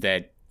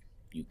that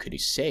you could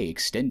say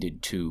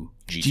extended to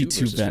G2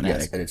 versus Fnatic.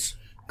 Yes, Fnatic. and it's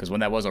Because when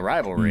that was a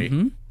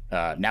rivalry,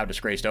 now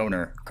disgraced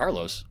owner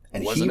Carlos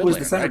and was he a mid was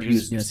the laner, center. right? He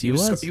was, Yes, he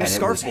was. He and was it was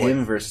Scarf Boy.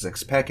 him versus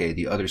Xpeke,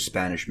 the other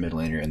Spanish mid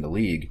laner in the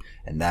league,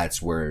 and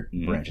that's where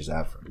it branches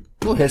out from.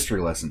 A little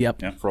history lesson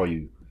Yep. for all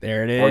you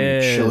There it for all you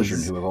is.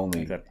 children who have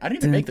only. I didn't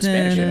even make the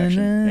Spanish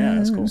connection. Yeah,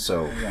 that's cool.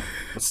 So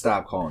let's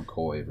stop calling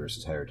Koi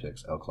versus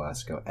Heretics El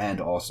Clasico.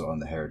 And also on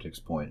the Heretics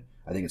point,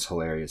 I think it's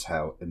hilarious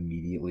how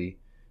immediately,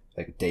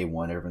 like day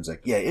one, everyone's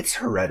like, "Yeah, it's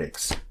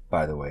Heretics."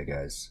 By the way,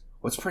 guys,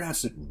 let's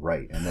pronounce it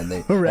right, and then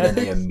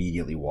they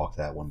immediately walk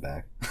that one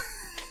back.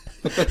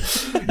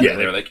 Yeah,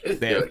 they're like,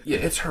 yeah,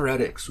 it's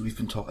Heretics. We've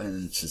been talking,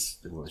 and it's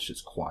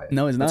just quiet.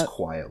 No, it's Let's not.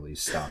 quietly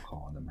stop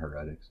calling them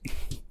Heretics.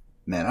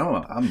 Man, I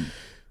don't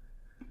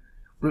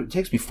know. It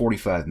takes me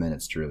 45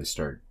 minutes to really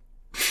start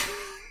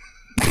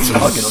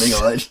talking League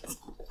of Legends.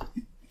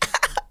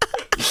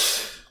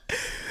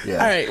 Yeah.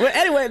 All right. Well,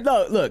 anyway,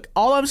 no, look,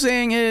 all I'm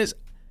saying is,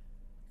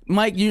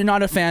 Mike, you're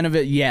not a fan of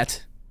it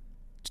yet.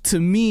 To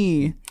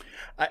me,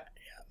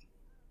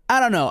 I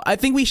don't know. I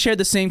think we share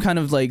the same kind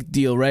of like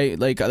deal, right?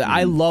 Like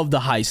I love the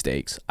high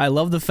stakes. I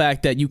love the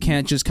fact that you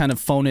can't just kind of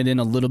phone it in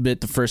a little bit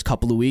the first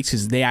couple of weeks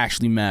because they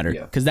actually matter.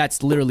 Yeah. Because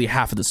that's literally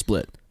half of the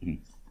split.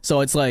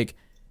 So it's like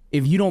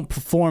if you don't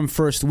perform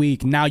first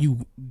week, now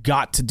you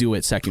got to do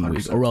it second week,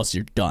 100%. or else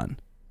you're done.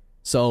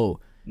 So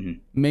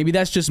maybe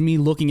that's just me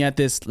looking at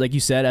this, like you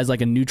said, as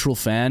like a neutral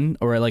fan,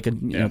 or like a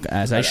you know,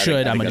 as I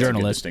should. I'm a think that's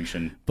journalist, good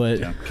distinction. but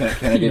Yeah.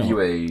 Can I give you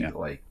a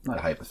like not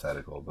a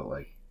hypothetical, but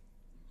like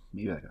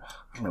maybe like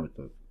I don't know what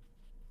the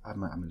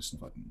I'm just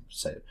gonna fucking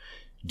say it.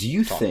 Do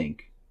you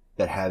think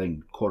that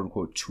having quote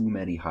unquote too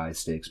many high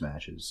stakes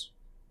matches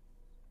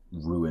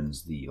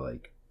ruins the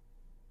like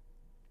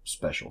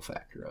special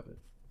factor of it?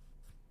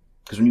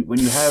 Because when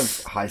you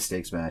have high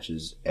stakes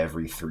matches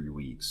every 3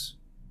 weeks,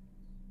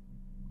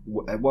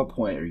 At what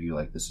point are you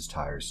like, this is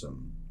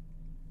tiresome?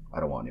 I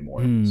don't want any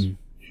more of this.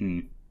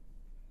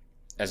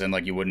 As in,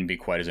 like, you wouldn't be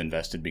quite as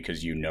invested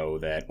because you know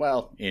that,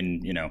 well,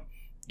 in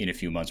a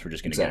few months we're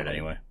just going to get it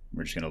anyway.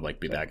 We're just going to, like,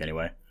 be back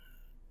anyway.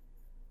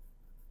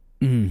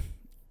 I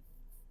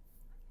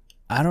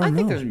don't know. I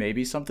think there's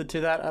maybe something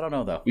to that. I don't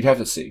know though. We'd have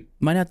to see.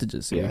 Might have to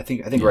just see. Yeah, I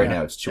think right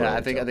now it's too early.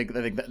 I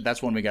think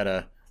that's one we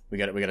gotta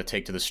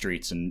take to the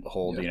streets and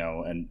hold,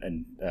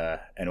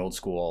 an old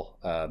school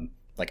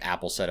like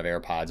Apple set of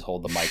AirPods,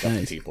 hold the mic up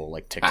to people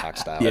like TikTok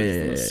style.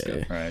 Yeah.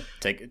 Right.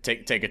 Take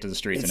it to the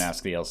streets and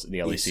ask the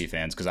LEC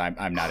fans, because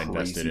I'm not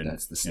invested in.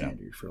 That's the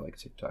standard for like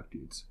TikTok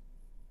dudes.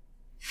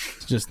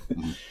 Just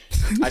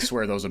I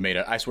swear those have made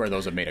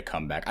a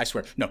comeback. I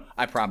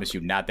promise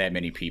you, not that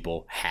many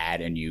people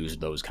had and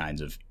used those kinds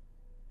of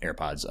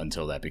AirPods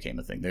until that became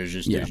a thing. There's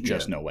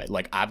just no way.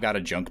 Like, I've got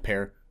a junk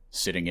pair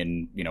sitting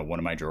in one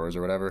of my drawers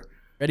or whatever,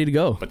 ready to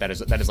go. But that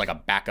is like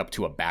a backup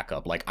to a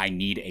backup. Like, I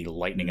need a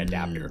lightning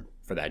adapter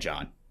for that,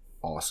 John.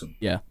 Awesome.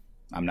 Yeah,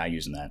 I'm not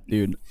using that,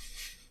 dude.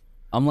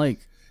 I'm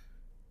like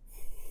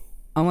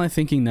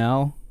thinking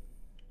now.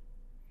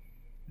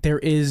 There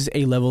is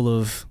a level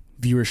of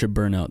viewership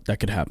burnout that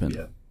could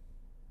happen,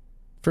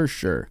 for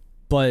sure.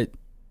 But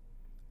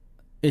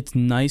it's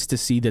nice to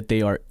see that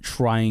they are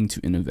trying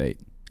to innovate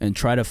and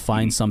try to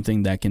find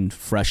something that can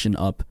freshen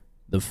up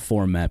the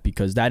format,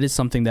 because that is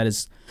something that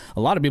is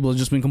a lot of people have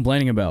just been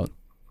complaining about.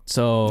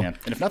 So, and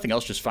if nothing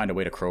else, just find a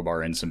way to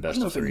crowbar in some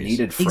best of threes.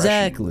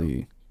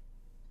 Exactly.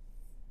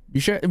 You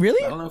sure?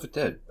 Really? I don't know if it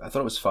did. I thought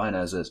it was fine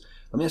as is.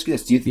 Let me ask you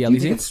this: Do you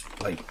think it's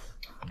like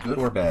good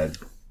or bad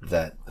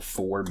that the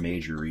 4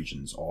 major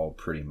regions all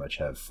pretty much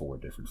have 4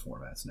 different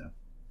formats now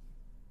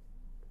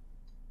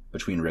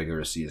between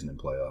regular season and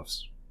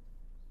playoffs?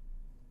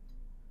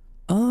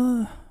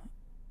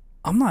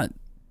 I'm not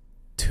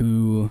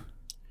too.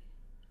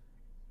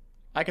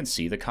 I can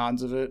see the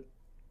cons of it,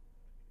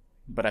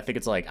 but I think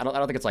it's like I don't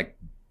think it's like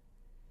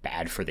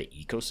bad for the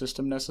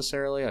ecosystem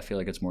necessarily. I feel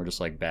like it's more just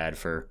like bad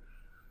for,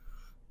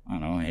 I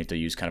don't know, I hate to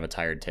use kind of a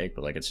tired take,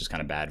 but like it's just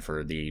kind of bad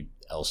for the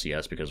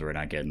LCS because we're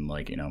not getting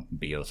like,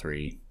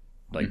 BO3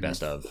 like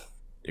best of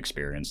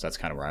experience. That's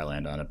kind of where I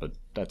land on it, but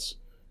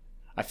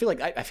I feel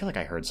like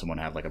I heard someone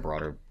have like a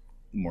broader,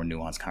 more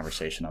nuanced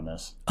conversation on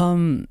this.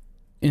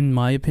 In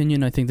my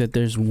opinion, I think that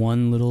there's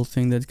one little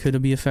thing that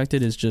could be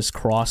affected is just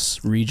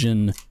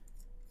cross-region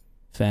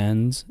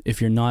fans.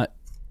 If you're not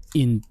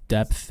in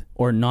depth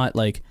or not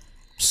like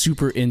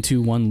super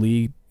into one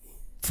league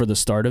for the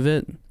start of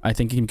it, I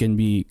think it can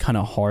be kind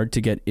of hard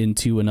to get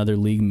into another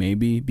league,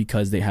 maybe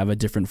because they have a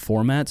different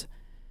format.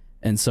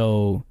 And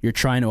so you're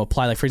trying to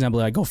apply, like, for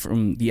example, I go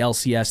from the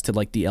LCS to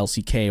like the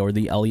LCK or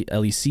the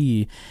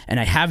LEC, and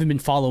I haven't been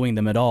following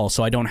them at all,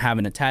 so I don't have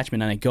an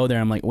attachment. And I go there,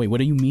 and I'm like, wait, what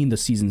do you mean the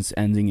season's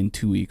ending in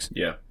 2 weeks?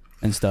 Yeah.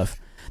 And stuff.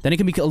 Then it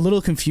can be a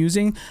little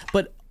confusing,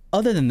 but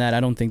other than that,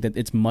 I don't think that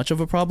it's much of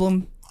a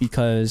problem,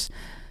 because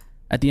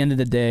at the end of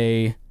the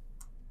day,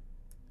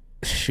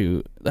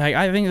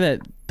 I think that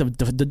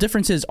the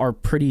differences are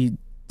pretty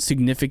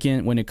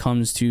significant when it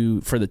comes to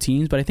for the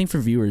teams, but I think for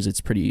viewers,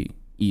 it's pretty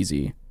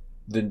easy.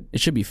 It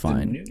should be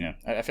fine.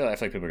 I feel like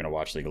people are going to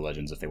watch League of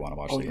Legends if they want to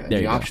watch League of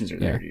Legends. The options are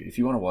there, dude. If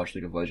you want to watch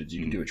League of Legends,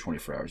 you can do it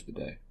 24 hours a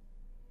day.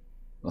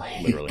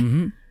 Like,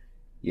 literally.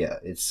 Yeah,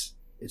 it's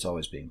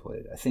always being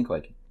played. I think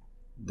like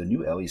the new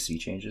LEC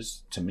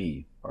changes to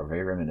me are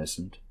very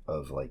reminiscent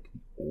of like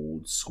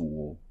old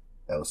school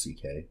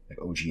LCK, like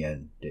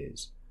OGN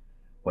days,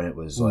 when it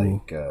was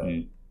like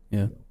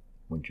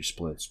winter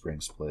split,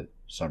 spring split,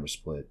 summer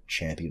split,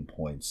 champion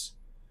points,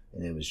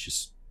 and it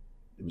was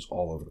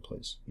all over the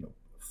place.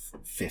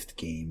 5th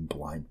game,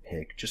 blind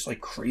pick, just like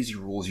crazy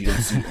rules you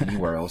don't see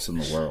anywhere else in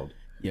the world.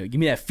 Yo,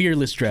 give me that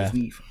fearless draft.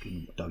 Give me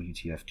fucking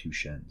WTF 2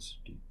 Shens,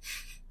 dude.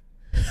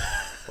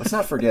 Let's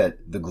not forget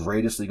the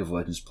greatest League of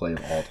Legends play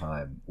of all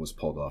time was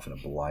pulled off in a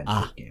blind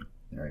pick game.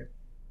 All right.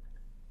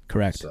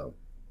 Correct. So,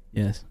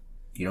 yes.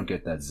 You don't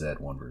get that Z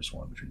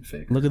 1v1 between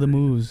Faker. Look at the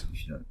moves.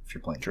 If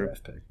you're playing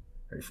draft pick,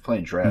 or if you're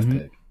playing draft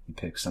pick, you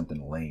pick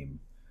something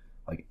lame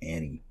like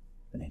Annie,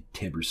 and then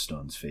Tibber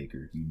stuns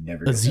Faker. You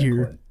never get that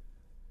play.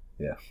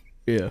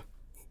 Yeah.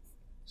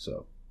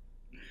 So,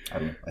 I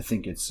don't know. I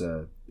think it's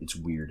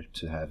weird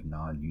to have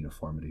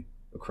non-uniformity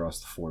across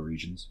the 4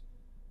 regions.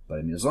 But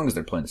I mean, as long as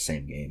they're playing the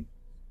same game,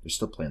 they're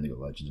still playing League of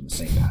Legends in the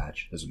same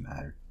patch. It doesn't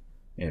matter.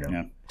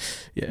 Yeah.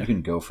 You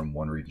can go from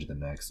one region to the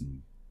next,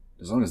 and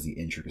as long as the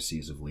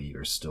intricacies of League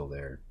are still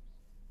there,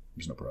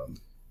 there's no problem.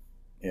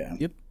 Yeah.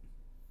 Yep.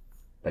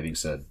 That being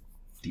said,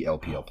 the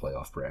LPL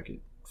playoff bracket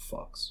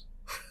fucks.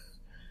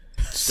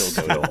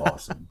 Still good.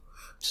 Awesome.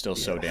 Still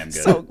so damn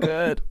good. So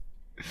good.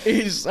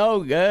 He's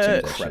so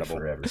good. Incredible.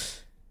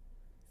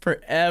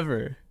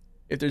 Forever.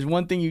 If there's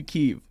one thing you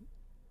keep,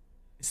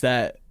 it's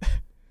that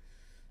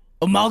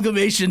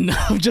amalgamation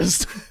of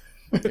just.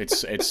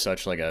 It's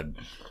such like a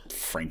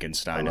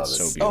Frankenstein. It's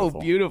so beautiful. So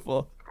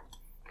beautiful.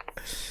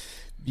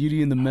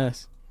 Beauty in the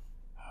mess.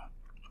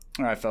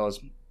 All right, fellas.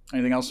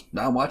 Anything else?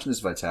 Now I'm watching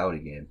this Vitality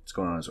game. It's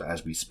going on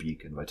as we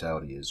speak, and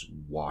Vitality is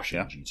washing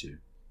G2.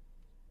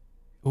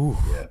 Ooh.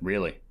 Yeah.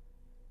 Really?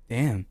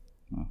 Damn.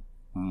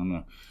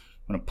 I'm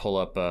gonna pull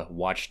up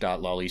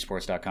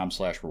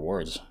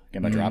watch.lolesports.com/rewards.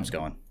 Get my drops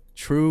going.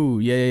 True.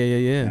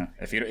 Yeah.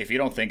 If you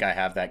don't think I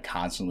have that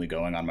constantly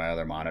going on my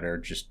other monitor,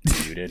 just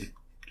muted.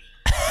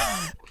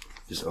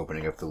 Just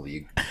opening up the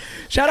league.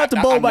 Shout out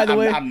to Bo, by the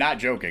way. I'm not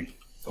joking.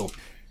 Oh,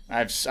 I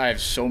have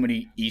so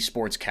many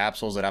esports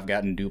capsules that I've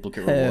gotten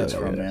duplicate rewards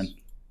from, man.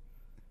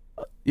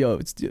 Yo,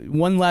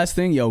 one last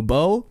thing. Yo,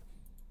 Bo,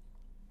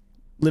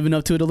 living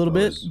up to it a little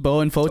bit. Bo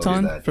and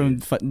Photon from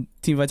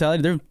Team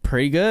Vitality, they're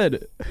pretty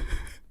good.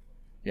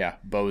 Yeah,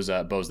 Bo's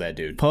that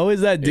dude. Poe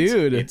is that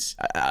dude. It's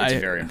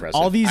very impressive.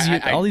 All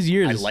these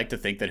years. I'd like to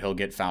think that he'll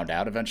get found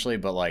out eventually,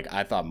 but like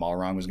I thought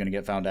Malrong was going to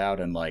get found out,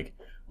 and like,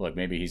 look,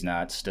 maybe he's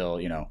not still,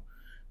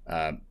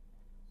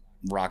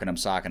 rocking him,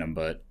 socking him,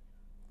 but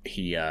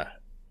he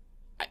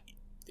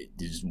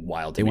is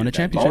wild. They won a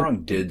championship.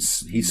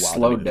 Malrong he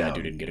slowed down. That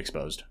dude didn't get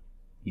exposed.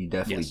 He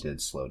definitely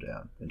did slow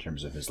down in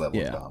terms of his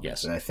level of dominance.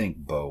 Yes. And I think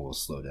Bo will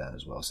slow down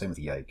as well. Same with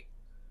Yike.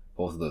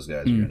 Both of those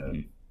guys are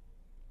going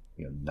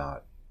to,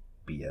 not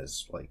be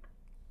as like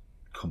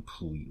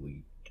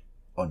completely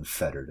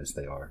unfettered as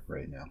they are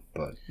right now.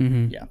 But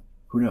yeah,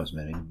 who knows,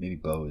 man? Maybe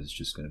Bo is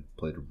just going to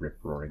play the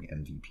rip-roaring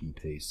MVP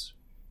pace.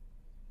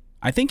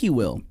 I think he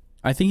will.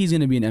 I think he's going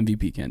to be an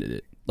MVP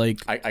candidate. Like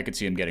I could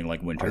see him getting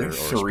like winter. Are there or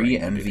 3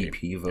 spring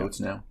MVP votes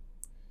now?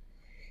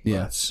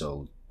 Yeah, that's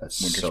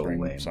winter, so spring,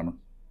 lame. Summer.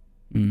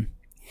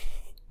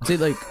 See,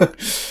 like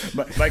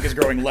Mike is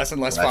growing less and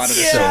less fond of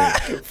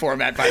this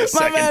format by the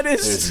second. My man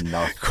is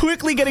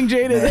quickly getting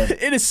jaded. Man,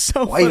 it is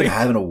so why funny. even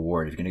have an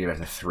award if you're going to give it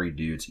to 3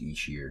 dudes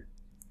each year?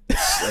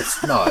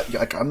 It's not.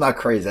 Like, I'm not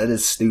crazy. That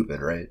is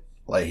stupid, right?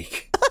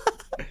 Like,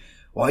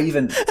 why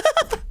even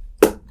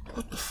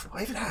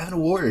have an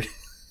award?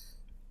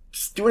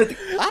 Just do it.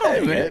 I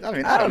don't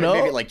know.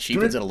 Maybe it like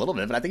cheapens it a little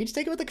bit, but I think you just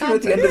take it with the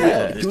context. At the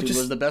end of this dude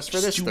was the best for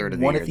this third of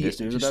the year. This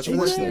dude was the best for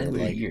this third of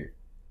the year.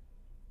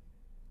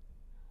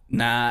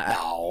 Nah,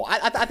 no,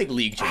 I think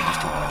league changes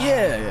too much.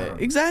 Yeah,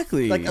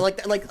 exactly.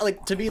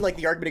 Like to me, like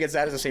the argument against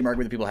that is the same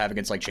argument that people have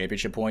against like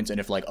championship points. And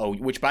if like,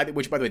 which by the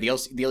way, the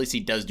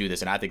LEC does do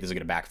this, and I think this is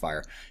going to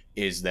backfire.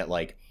 Is that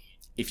like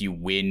if you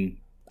win,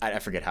 I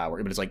forget how,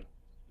 but it's like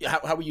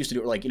how we used to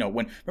do it. Like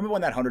remember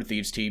when that 100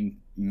 Thieves team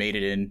made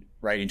it in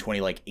right in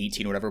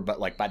 2018 or whatever, but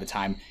like by the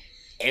time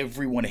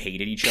everyone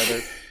hated each other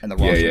and the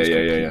roster was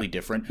completely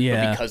different.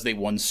 Yeah. But because they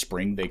won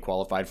spring, they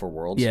qualified for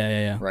Worlds.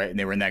 Yeah. Right, and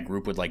they were in that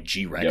group with like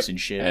G-Rex and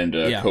shit. And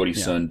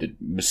Cody's son did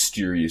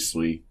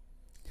mysteriously.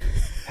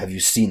 Have you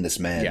seen this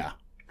man? Yeah.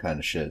 Kind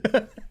of shit.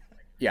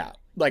 Yeah.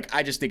 Like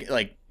I just think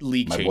like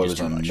league My changes boy was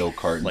too on much. milk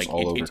cartons Like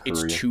all over Korea.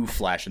 It's too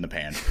flash in the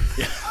pan.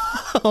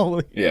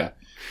 Yeah.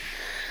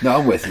 No,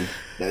 I'm with you.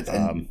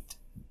 And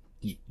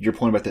your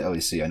point about the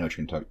LEC, I know what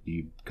you're going to talk.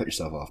 You cut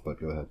yourself off, but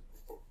go ahead.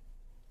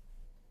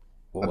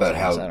 About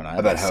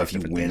how if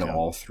you win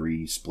all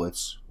 3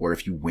 splits, or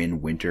if you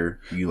win winter,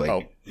 you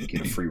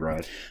get a free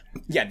ride.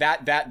 Yeah,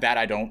 that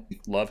I don't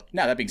love.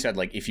 Now that being said,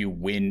 like if you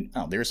win,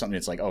 there's something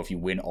that's like, if you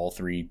win all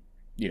 3,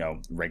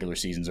 regular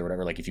seasons or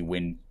whatever, like if you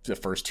win the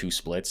first 2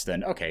 splits,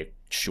 then okay,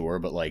 sure.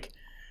 But like,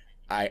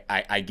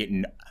 I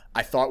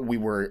thought we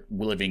were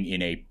living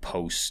in a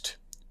post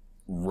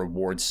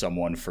reward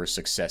someone for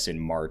success in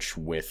March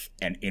with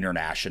an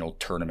international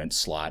tournament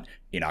slot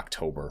in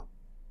October.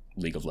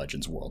 League of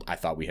Legends world. I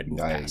thought we had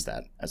moved past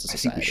that as a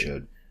society. I think we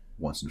should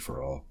once and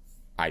for all.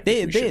 I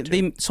think we should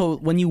too. So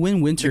when you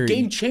win winter, the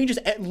game changes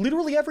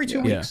literally every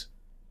 2 weeks.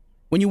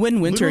 When you win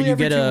winter,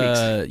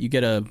 Literally you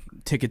get a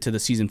ticket to the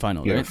season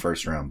final. You right? get a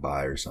first round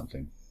bye or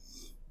something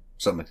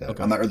like that.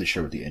 Okay. I'm not really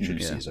sure what the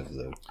intricacies of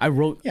the. I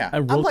wrote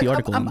the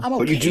article. I'm okay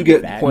but you do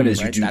get. That, point is,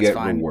 you right? do That's get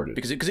fine. rewarded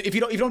because if you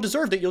don't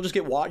deserve it, you'll just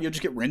get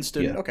rinsed.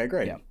 And okay,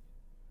 great.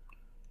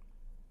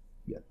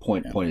 Yeah.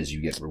 Point is,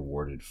 you get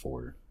rewarded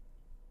for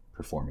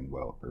performing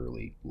well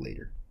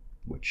later,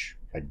 which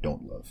I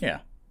don't love. Yeah.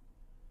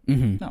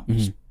 Mm-hmm. No.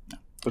 Mm-hmm.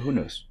 But who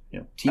knows?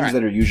 Teams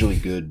that are usually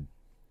good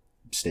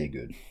stay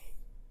good.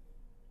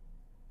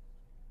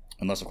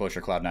 Unless of course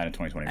you're Cloud9 in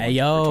 2021. Hey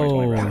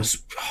yo,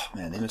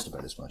 man, they missed it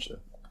by this much though.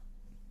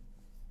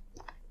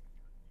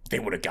 They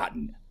would have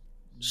gotten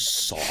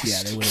sauced.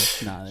 Yeah, they would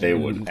have. They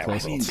would.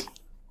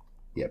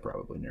 Yeah,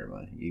 probably. Never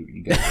mind.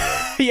 You got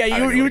yeah,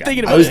 you were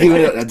thinking about I was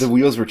thinking the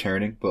wheels were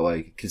turning, but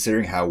like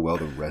considering how well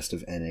the rest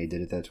of NA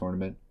did at that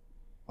tournament,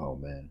 oh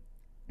man.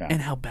 Yeah.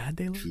 And how bad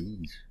they look.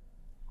 Jeez.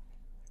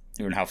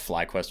 Even how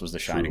FlyQuest was the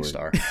shining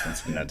star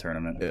in that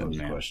tournament. That was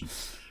a question.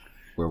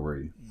 Where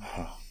were you?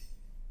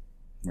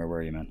 Where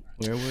were you, man?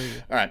 Where were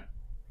you? All right.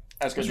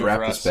 That's Let's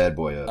wrap this bad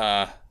boy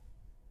up.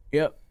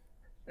 Yep.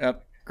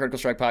 Critical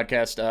Strike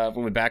Podcast.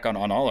 We'll be back on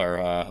all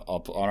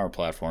our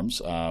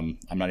platforms. I'm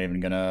not even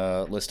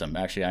gonna list them.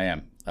 Actually, I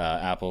am.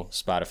 Apple,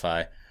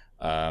 Spotify,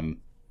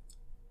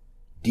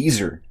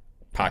 Deezer,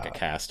 Pocket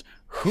Cast.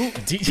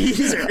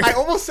 Deezer? I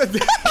almost said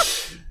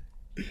that.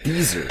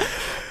 Deezer.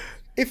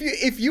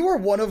 If you are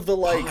one of the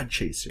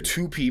Podchaser.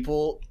 2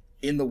 people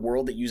in the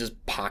world that uses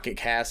Pocket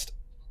Cast,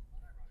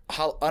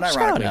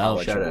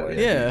 unironically, Shout out.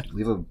 Yeah.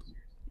 Leave a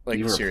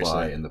reply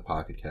seriously in the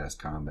Pocket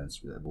Cast comments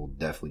that we'll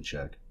definitely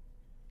check.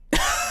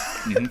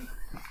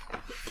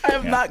 I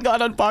have not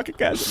gone on Pocket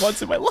Cast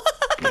once in my life.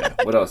 Yeah.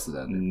 What else is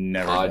that?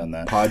 Never done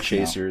that. Pod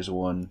Chasers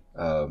won.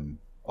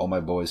 All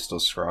my boys still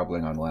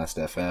scrobbling on Last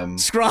FM.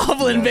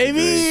 Scrobbling,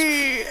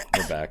 baby.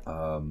 We're back.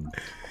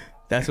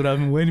 That's what I've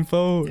been waiting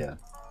for. Yeah.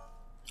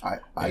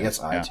 I guess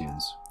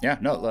iTunes. Yeah,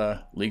 no,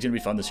 league's gonna be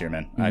fun this year,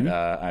 man.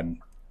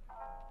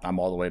 I'm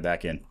all the way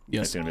back in.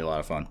 Yes. It's gonna be a lot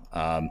of fun.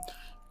 All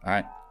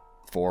right,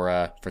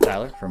 for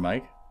Tyler, for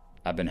Mike,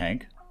 I've been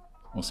Hank.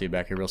 We'll see you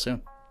back here real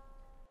soon.